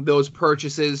making those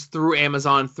purchases through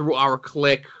Amazon, through our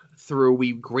click-through,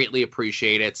 we greatly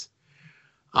appreciate it.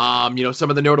 Some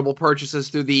of the notable purchases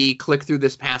through the click-through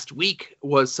this past week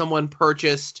was someone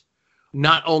purchased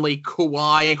not only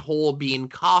Kauai whole bean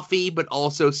coffee, but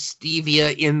also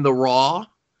stevia in the raw.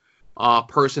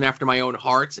 Person after my own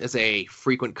heart as a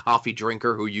frequent coffee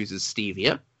drinker who uses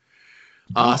stevia.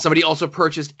 Somebody also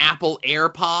purchased Apple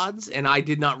AirPods, and I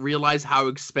did not realize how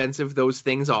expensive those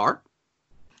things are.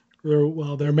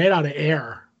 They're made out of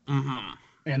air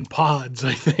and pods,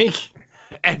 I think.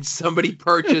 And somebody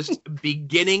purchased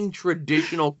beginning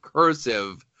traditional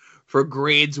cursive for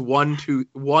grades 1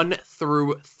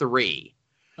 through 3.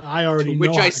 I already know.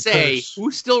 Which I say, curse.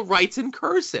 Who still writes in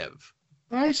cursive?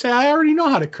 I say I already know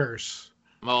how to curse.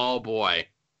 Oh boy.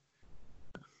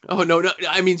 Oh no!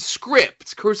 I mean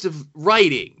script, cursive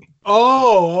writing.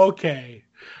 Oh, okay.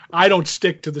 I don't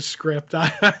stick to the script.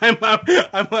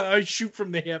 I shoot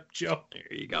from the hip, Joe.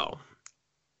 There you go.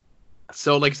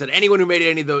 So, like I said, anyone who made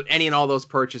any and all those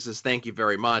purchases, thank you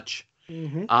very much.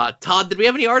 Mm-hmm. Todd, did we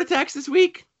have any art attacks this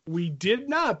week? We did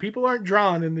not. People aren't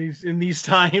drawn in these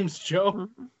times, Joe.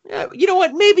 Yeah, you know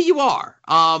what? Maybe you are.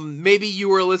 Maybe you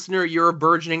were a listener. You're a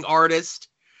burgeoning artist.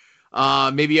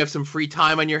 Maybe you have some free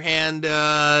time on your hand.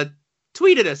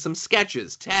 Tweet at us some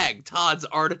sketches. Tag Todd's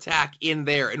Art Attack in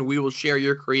there, and we will share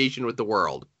your creation with the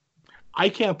world. I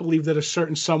can't believe that a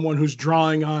certain someone who's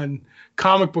drawing on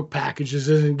comic book packages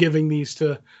isn't giving these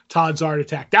to Todd's Art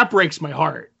Attack. That breaks my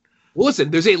heart. Well,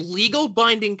 listen, there's a legal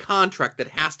binding contract that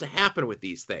has to happen with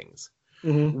these things.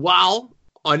 Mm-hmm. While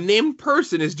a named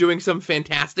person is doing some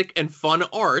fantastic and fun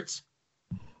art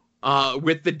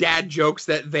with the dad jokes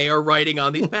that they are writing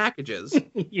on these packages.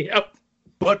 Yep.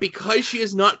 But because she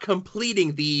is not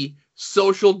completing the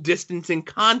social distancing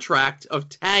contract of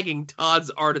tagging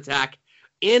Todd's Art Attack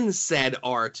in said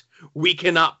art, we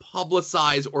cannot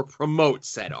publicize or promote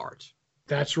said art.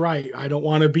 That's right. I don't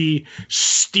want to be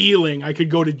stealing. I could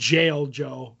go to jail,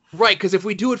 Joe. Right, because if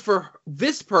we do it for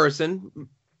this person,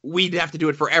 we'd have to do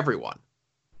it for everyone.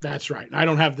 That's right. I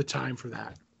don't have the time for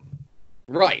that.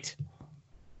 Right.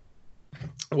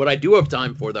 What I do have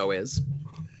time for, though, is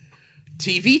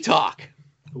TV talk.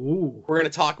 Ooh. We're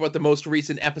going to talk about the most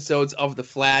recent episodes of The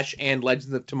Flash and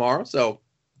Legends of Tomorrow. So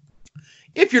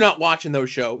if you're not watching those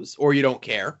shows or you don't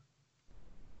care,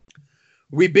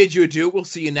 we bid you adieu. We'll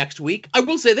see you next week. I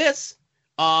will say this.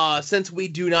 Since we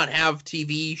do not have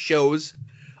TV shows,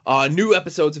 new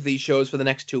episodes of these shows for the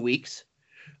next 2 weeks,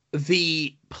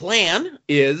 the plan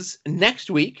is next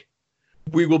week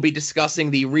we will be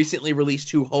discussing the recently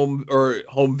released home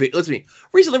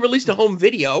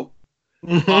video.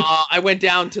 I went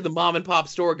down to the mom and pop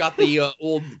store, got the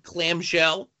old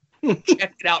clamshell,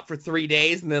 checked it out for 3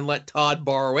 days, and then let Todd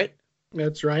borrow it.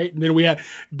 That's right. And then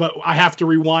but I have to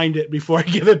rewind it before I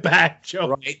give it back, Joe.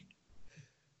 Right.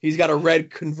 He's got a red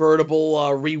convertible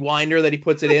rewinder that he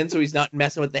puts it in, so he's not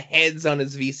messing with the heads on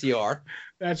his VCR.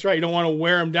 That's right. You don't want to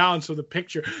wear them down. So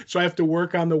I have to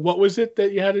work on what was it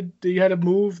that you had to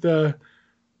move the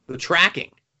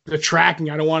tracking. The tracking.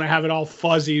 I don't want to have it all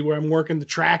fuzzy where I'm working the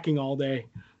tracking all day.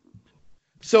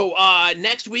 So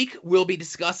next week we'll be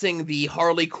discussing the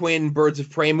Harley Quinn Birds of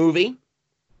Prey movie.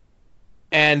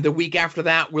 And the week after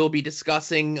that we'll be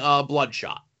discussing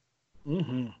Bloodshot.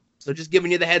 Mm-hmm. So just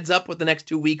giving you the heads up what the next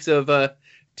 2 weeks of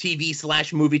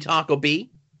TV/movie talk will be.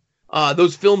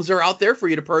 Those films are out there for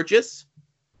you to purchase.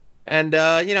 And,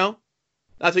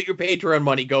 that's what your Patreon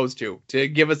money goes to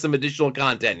give us some additional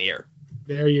content here.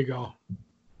 There you go.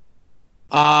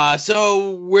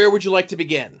 So where would you like to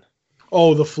begin?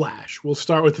 Oh, The Flash. We'll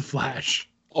start with The Flash.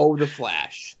 Oh, The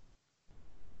Flash.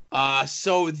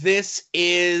 So this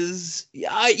is,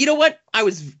 you know what? I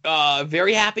was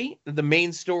very happy that the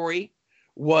main story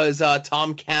was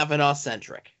Tom Cavanaugh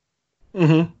centric.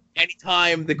 Mm-hmm.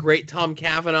 Anytime the great Tom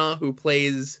Cavanaugh, who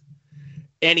plays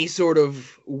any sort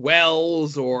of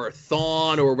Wells or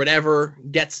Thawne or whatever,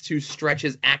 gets to stretch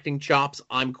his acting chops,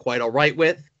 I'm quite all right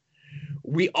with.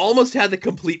 We almost had the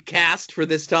complete cast for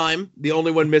this time. The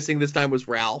only one missing this time was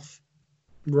Ralph.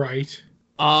 Right.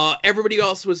 Everybody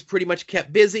else was pretty much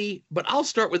kept busy, but I'll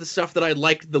start with the stuff that I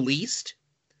liked the least.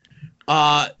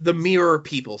 The Mirror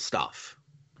People stuff.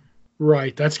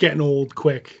 Right. That's getting old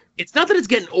quick. It's not that it's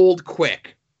getting old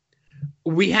quick.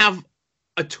 We have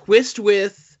a twist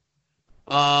with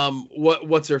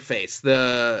what's her face?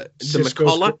 The Cisco's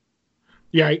McCullough.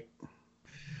 Yeah.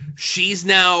 she's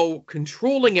now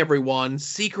controlling everyone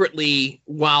secretly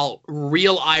while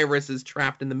real Iris is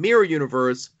trapped in the mirror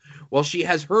universe, while she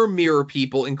has her mirror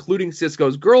people, including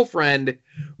Cisco's girlfriend,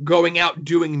 going out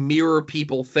doing mirror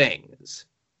people things.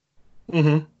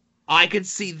 Mm-hmm. I could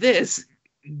see this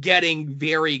getting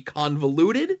very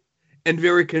convoluted and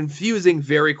very confusing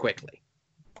very quickly.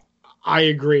 I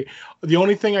agree. The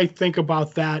only thing I think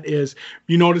about that is,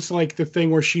 you notice like the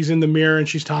thing where she's in the mirror and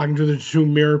she's talking to the two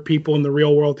mirror people in the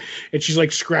real world, and she's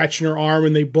like scratching her arm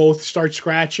and they both start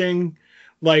scratching.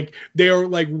 Like they're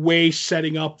like way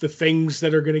setting up the things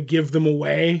that are going to give them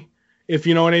away, if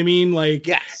you know what I mean. Like,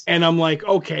 yes. And I'm like,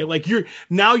 okay, like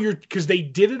because they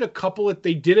did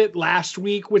it last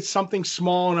week with something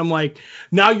small. And I'm like,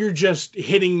 now you're just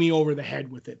hitting me over the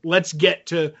head with it. Let's get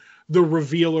to the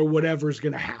reveal or whatever's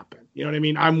going to happen. You know what I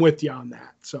mean? I'm with you on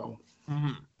that. So,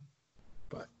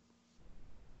 But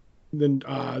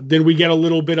then we get a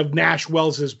little bit of Nash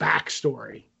Wells's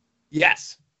backstory.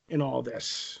 Yes. In all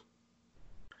this.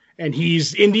 And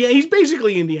he's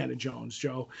basically Indiana Jones,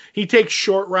 Joe. He takes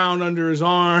Short Round under his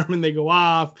arm and they go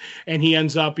off, and he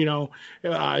ends up,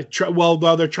 while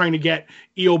they're trying to get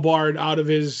Eobard out of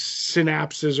his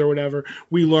synapses or whatever,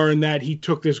 we learn that he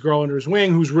took this girl under his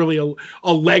wing who's really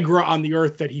Allegra on the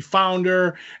Earth that he found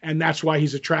her, and that's why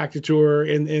he's attracted to her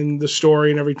in the story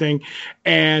and everything.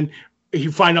 And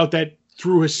you find out that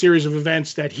through a series of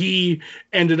events that he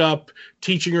ended up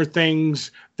teaching her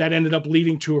things that ended up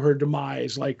leading to her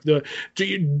demise, like to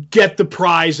get the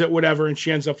prize at whatever, and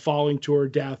she ends up falling to her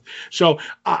death. So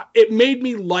it made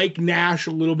me like Nash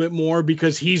a little bit more,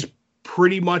 because he's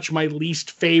pretty much my least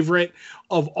favorite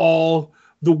of all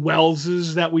the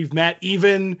Welleses that we've met.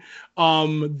 Even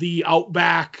the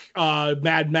Outback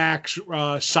Mad Max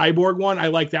Cyborg one, I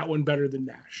like that one better than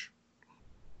Nash.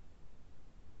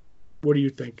 What do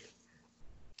you think?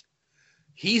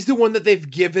 He's the one that they've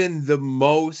given the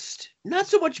most, not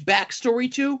so much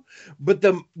backstory to, but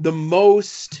the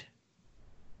most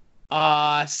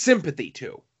sympathy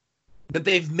to. That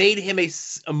they've made him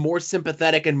a more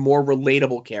sympathetic and more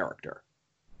relatable character.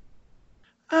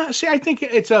 See, I think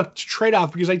it's a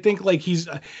trade-off, because I think like he's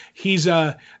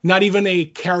not even a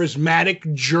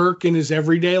charismatic jerk in his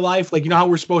everyday life. Like, you know how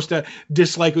we're supposed to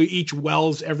dislike each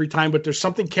Wells every time, but there's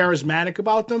something charismatic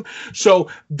about them. So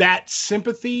that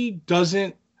sympathy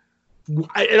doesn't.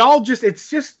 It's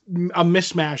just a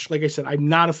mismatch. Like I said, I'm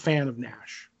not a fan of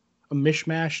Nash. A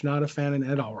mishmash, not a fan, and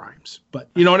it all rhymes. But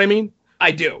you know what I mean?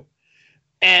 I do.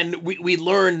 And we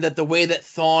learn that the way that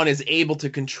Thawne is able to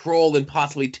control and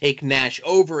possibly take Nash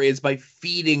over is by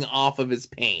feeding off of his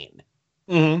pain.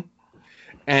 Mm-hmm.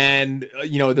 And,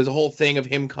 there's a whole thing of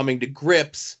him coming to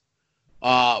grips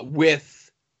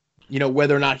with,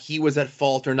 whether or not he was at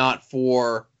fault or not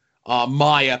for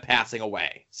Maya passing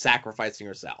away, sacrificing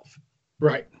herself.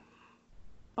 Right.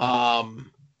 And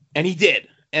he did.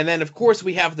 And then, of course,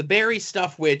 we have the Barry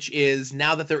stuff, which is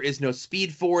now that there is no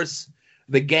Speed Force,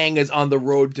 the gang is on the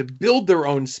road to build their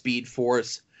own Speed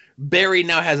Force. Barry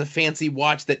now has a fancy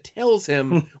watch that tells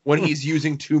him when he's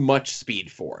using too much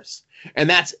Speed Force. And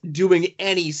that's doing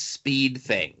any speed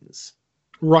things.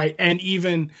 Right. And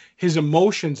even his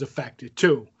emotions affected,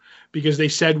 too. Because they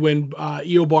said when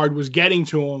Eobard was getting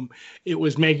to him, it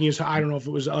was making his, I don't know if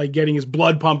it was like getting his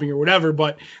blood pumping or whatever,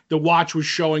 but the watch was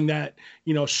showing that,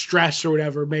 stress or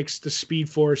whatever makes the Speed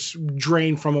Force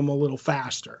drain from him a little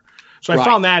faster. So I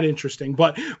found that interesting.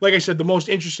 But like I said, the most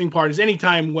interesting part is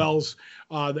anytime Wells,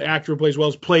 the actor who plays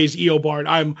Wells, plays Eobard,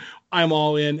 I'm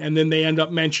all in. And then they end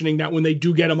up mentioning that when they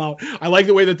do get him out, I like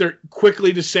the way that they're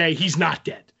quickly to say he's not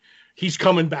dead. He's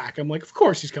coming back. I'm like, of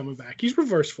course he's coming back. He's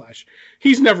Reverse Flash.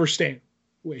 He's never staying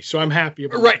away. So I'm happy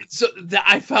about right. That. So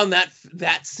I found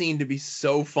that scene to be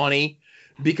so funny,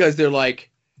 because they're like,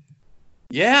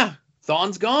 yeah,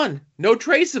 Thawne's gone. No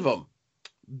trace of him.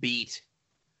 Beat.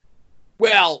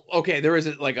 Well, okay, there is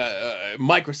a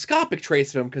microscopic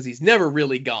trace of him because he's never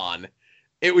really gone.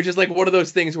 It was just like one of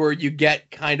those things where you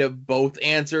get kind of both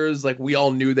answers. Like, we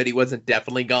all knew that he wasn't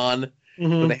definitely gone,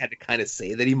 but they had to kind of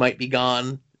say that he might be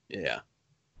gone. Yeah.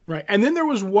 Right. And then there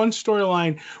was one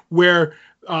storyline where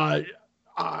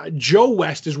Joe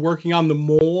West is working on the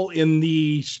mole in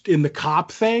the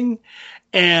cop thing.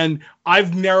 And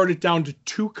I've narrowed it down to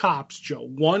two cops, Joe.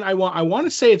 One, I want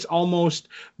to say it's almost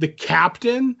the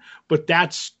captain, but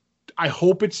I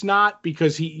hope it's not,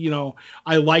 because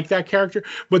I like that character.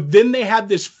 But then they had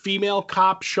this female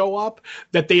cop show up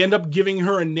that they end up giving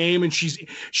her a name, and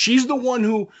she's the one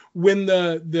who, when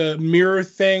the mirror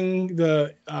thing,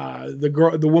 the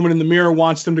girl, the woman in the mirror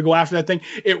wants them to go after that thing,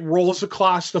 it rolls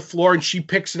across the floor and she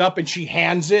picks it up and she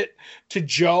hands it to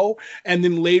Joe. And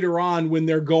then later on, when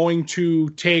they're going to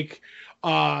take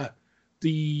that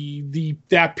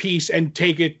piece and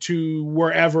take it to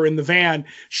wherever in the van.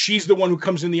 She's the one who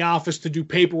comes in the office to do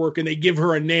paperwork, and they give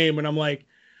her a name, and I'm like,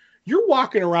 you're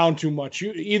walking around too much.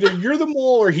 Either you're the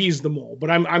mole or he's the mole,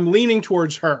 but I'm leaning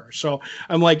towards her. So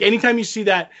I'm like, anytime you see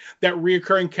that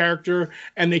reoccurring character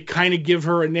and they kind of give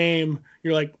her a name,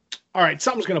 you're like, all right,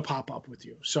 something's going to pop up with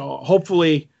you. So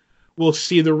hopefully we'll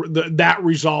see that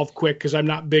resolve quick, because I'm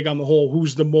not big on the whole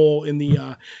who's the mole in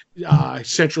the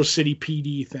Central City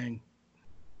PD thing.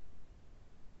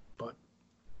 But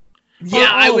yeah,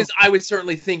 I was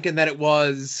certainly thinking that it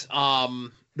was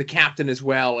the captain as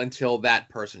well until that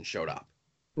person showed up.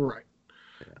 Right.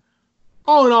 Yeah.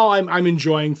 All in all, I'm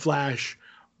enjoying Flash,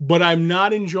 but I'm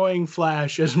not enjoying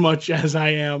Flash as much as I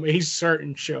am a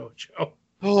certain show, Joe.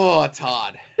 Oh,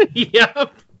 Todd.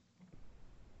 Yep.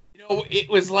 You know, it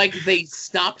was like they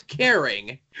stopped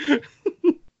caring.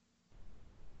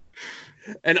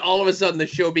 And all of a sudden the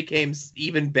show became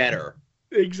even better.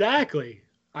 Exactly.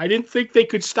 I didn't think they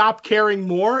could stop caring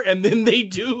more, and then they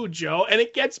do, Joe, and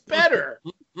it gets better.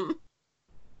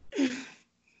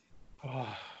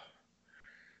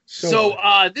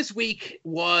 So this week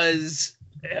was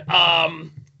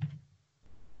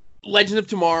Legend of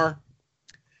Tomorrow.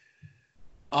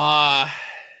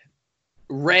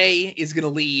 Ray is going to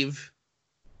leave.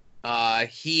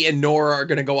 He and Nora are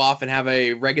going to go off and have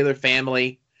a regular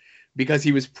family because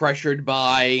he was pressured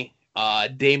by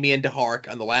Damien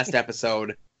DeHark on the last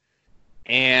episode.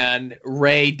 And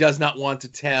Ray does not want to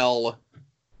tell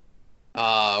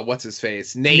what's his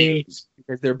face? Nate,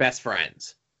 because they're best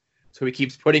friends. So he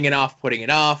keeps putting it off.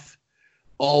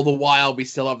 All the while, we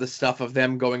still have the stuff of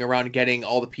them going around getting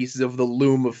all the pieces of the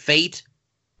Loom of Fate.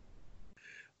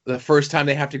 The first time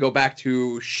they have to go back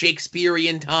to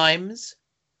Shakespearean times.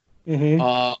 Mm-hmm.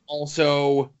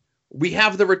 Also, we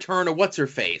have the return of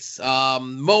what's-her-face?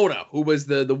 Mona, who was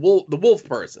the wolf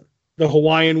person. The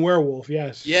Hawaiian werewolf,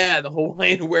 yes. Yeah, the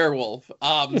Hawaiian werewolf.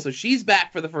 So she's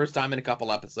back for the first time in a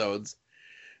couple episodes.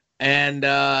 And,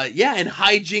 and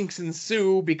hijinks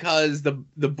ensue because the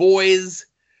boys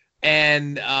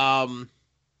and getting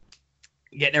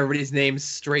everybody's names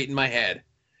straight in my head.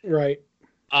 Right.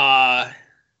 Not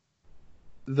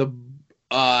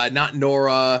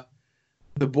Nora,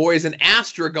 the boys and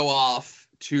Astra go off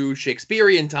to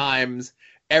Shakespearean times.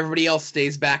 Everybody else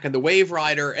stays back in the Wave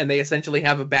Rider, and they essentially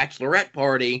have a bachelorette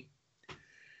party.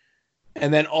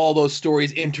 And then all those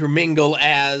stories intermingle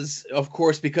as, of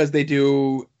course, because they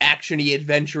do action-y,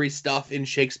 adventure-y stuff in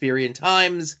Shakespearean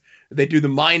times, they do the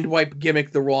mind wipe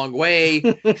gimmick the wrong way.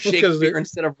 Shakespeare,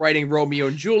 instead of writing Romeo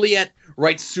and Juliet,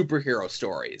 writes superhero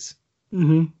stories.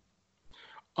 Mm-hmm.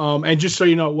 And just so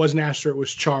you know, it wasn't Astra, it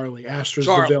was Charlie. Astra's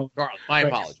the villain. Charlie. My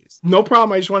apologies. No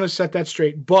problem. I just want to set that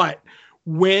straight. But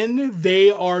when they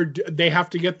have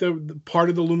to get the part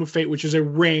of the Loom of Fate, which is a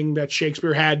ring that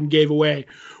Shakespeare had and gave away.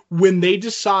 When they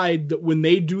decide that when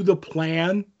they do the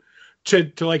plan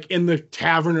to like in the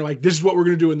tavern, they're like, this is what we're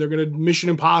going to do. And they're going to Mission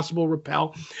Impossible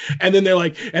repel. And then they're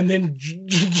like, and then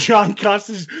John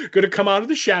Constance is going to come out of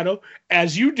the shadow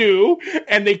as you do.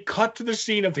 And they cut to the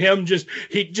scene of him just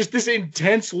this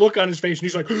intense look on his face.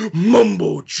 And he's like,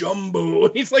 mumbo jumbo.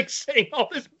 And he's like saying all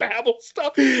this babble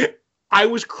stuff. I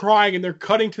was crying, and they're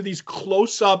cutting to these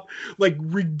close-up, like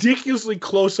ridiculously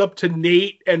close-up to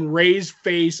Nate and Ray's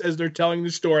face as they're telling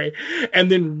the story. And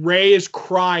then Ray is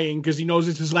crying because he knows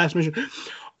it's his last mission.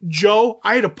 Joe,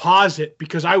 I had to pause it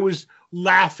because I was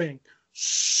laughing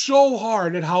so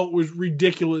hard at how it was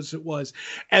ridiculous it was.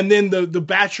 And then the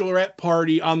bachelorette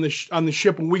party on the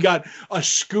ship, when we got a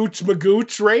Scoots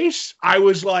Magoots race, I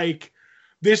was like,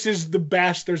 this is the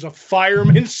best. There's a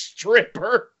fireman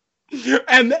stripper.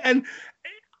 And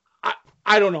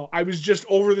I don't know. I was just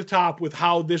over the top with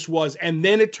how this was. And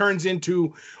then it turns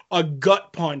into a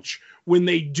gut punch when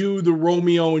they do the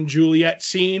Romeo and Juliet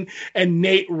scene and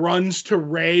Nate runs to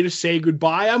Ray to say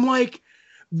goodbye. I'm like,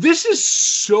 this is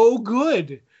so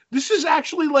good. This is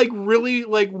actually like really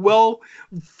like well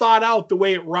thought out the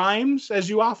way it rhymes, as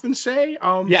you often say.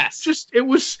 Yes. Just it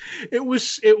was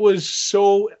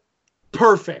so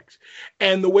perfect.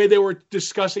 And the way they were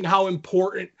discussing how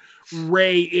important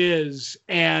Ray is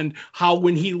and how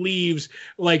when he leaves,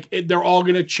 like they're all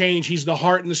going to change. He's the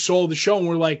heart and the soul of the show. And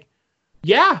we're like,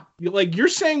 yeah, like you're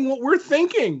saying what we're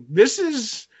thinking. This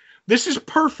is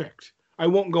perfect. I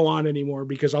won't go on anymore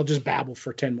because I'll just babble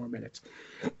for 10 more minutes.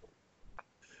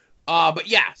 But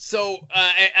yeah, so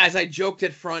as I joked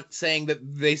at front saying that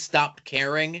they stopped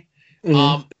caring,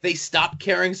 they stopped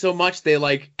caring so much they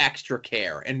like extra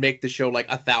care and make the show like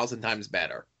 1,000 times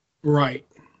better. Right.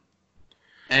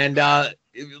 And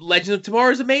Legend of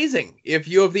Tomorrow is amazing. If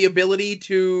you have the ability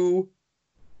to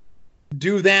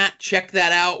do that, check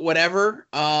that out, whatever.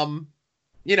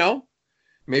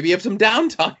 Maybe you have some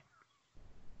downtime.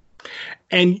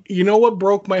 And you know what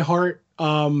broke my heart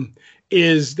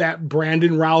is that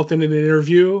Brandon Routh in an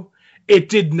interview, it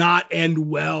did not end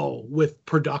well with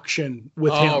production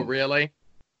with him. Oh, really?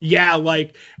 Yeah,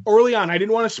 like early on, I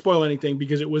didn't want to spoil anything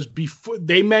because it was before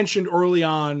they mentioned early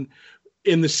on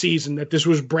in the season that this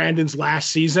was Brandon's last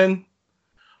season.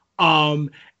 And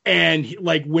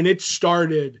when it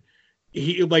started,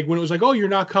 he when it was like, oh, you're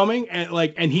not coming.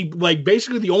 And he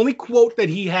basically the only quote that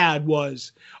he had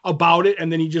was about it.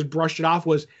 And then he just brushed it off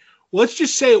was, let's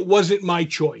just say it wasn't my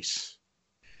choice.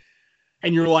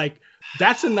 And you're like,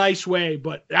 that's a nice way,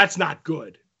 but that's not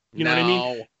good. You know what I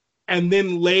mean? And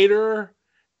then later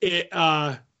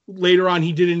on,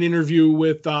 he did an interview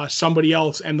with somebody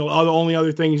else. And the only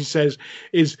other thing he says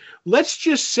is, let's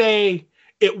just say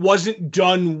it wasn't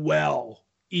done well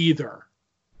either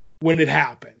when it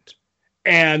happened.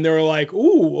 And they're like,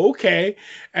 ooh, okay.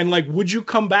 And would you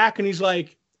come back? And he's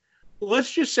like,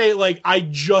 let's just say I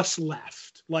just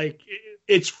left.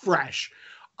 It's fresh.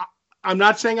 I'm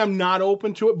not saying I'm not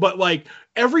open to it, but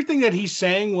everything that he's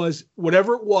saying was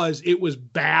whatever it was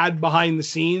bad behind the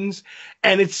scenes.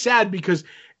 And it's sad because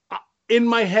in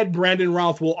my head, Brandon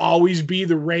Routh will always be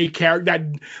the Ray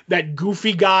character, that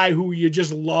goofy guy who you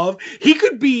just love. He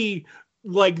could be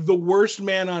the worst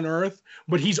man on earth,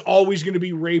 but he's always going to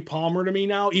be Ray Palmer to me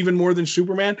now, even more than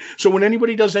Superman. So when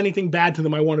anybody does anything bad to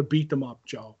them, I want to beat them up,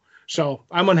 Joe. So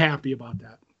I'm unhappy about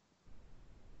that.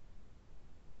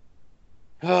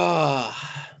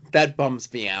 That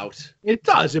bums me out. It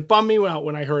does. It bummed me out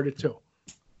when I heard it too.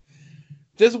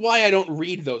 This is why I don't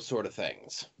read those sort of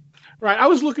things. Right. I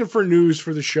was looking for news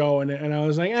for the show and I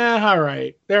was like, all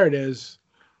right, there it is.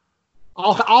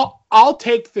 I'll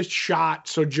take the shot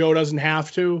so Joe doesn't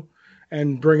have to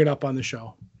and bring it up on the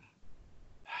show.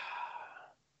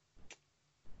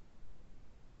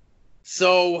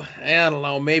 So, I don't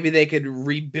know, maybe they could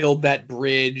rebuild that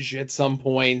bridge at some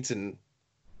point and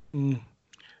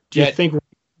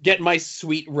get my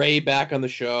sweet Ray back on the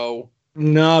show.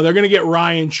 No, they're going to get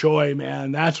Ryan Choi,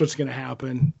 man. That's what's going to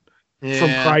happen. Yeah.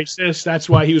 From Crisis. That's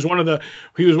why he was one of the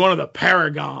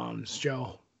paragons,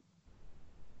 Joe.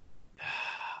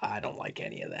 I don't like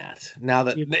any of that. Now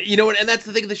that you know what, and that's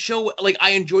the thing. The show,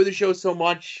 I enjoy the show so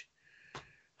much.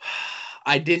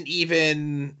 I didn't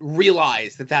even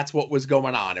realize that that's what was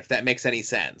going on. If that makes any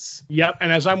sense. Yep.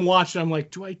 And as I'm watching, I'm like,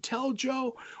 do I tell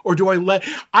Joe or do I let?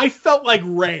 I felt like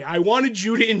Ray. I wanted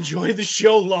you to enjoy the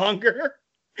show longer.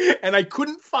 And I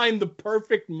couldn't find the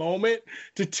perfect moment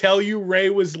to tell you Ray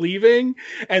was leaving.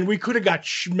 And we could have got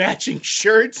matching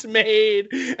shirts made.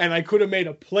 And I could have made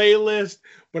a playlist.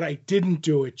 But I didn't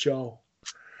do it, Joe.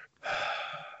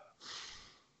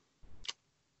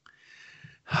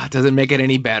 It doesn't make it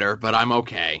any better, but I'm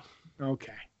okay.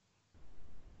 Okay.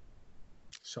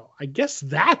 So I guess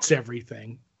that's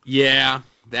everything. Yeah,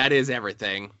 that is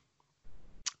everything.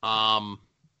 Yeah.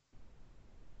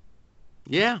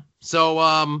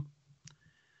 So,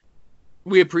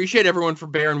 we appreciate everyone for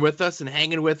bearing with us and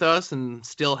hanging with us and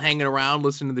still hanging around,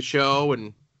 listening to the show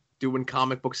and doing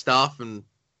comic book stuff and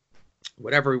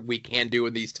whatever we can do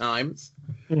in these times.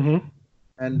 Mm-hmm.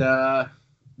 And,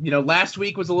 last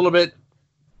week was a little bit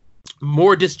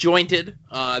more disjointed.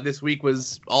 This week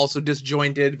was also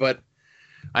disjointed, but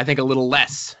I think a little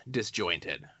less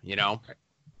disjointed,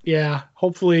 Yeah,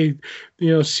 hopefully,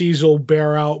 C's will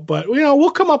bear out. But, we'll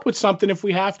come up with something if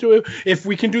we have to. If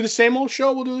we can do the same old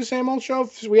show, we'll do the same old show.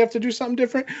 If we have to do something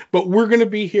different. But we're going to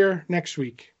be here next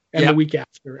week and the week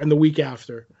after and the week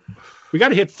after. We got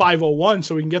to hit 501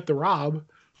 so we can get the Rob.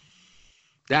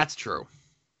 That's true.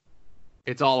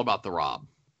 It's all about the Rob.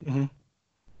 Mm-hmm.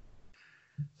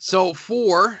 So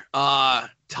for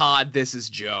Todd, this is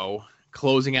Joe,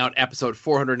 closing out episode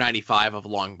 495 of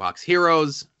Longbox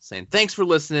Heroes, saying thanks for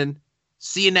listening.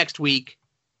 See you next week,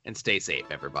 and stay safe,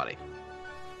 everybody.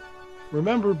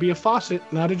 Remember, be a faucet,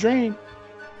 not a drain.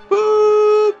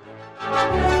 Boop!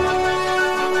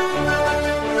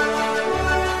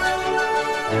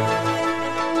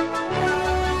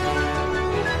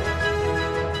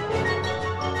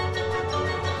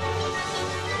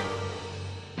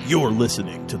 You're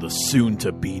listening to the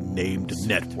soon-to-be-named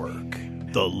network,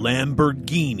 the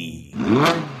Lamborghini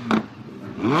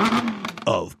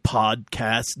of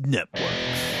Podcast Network.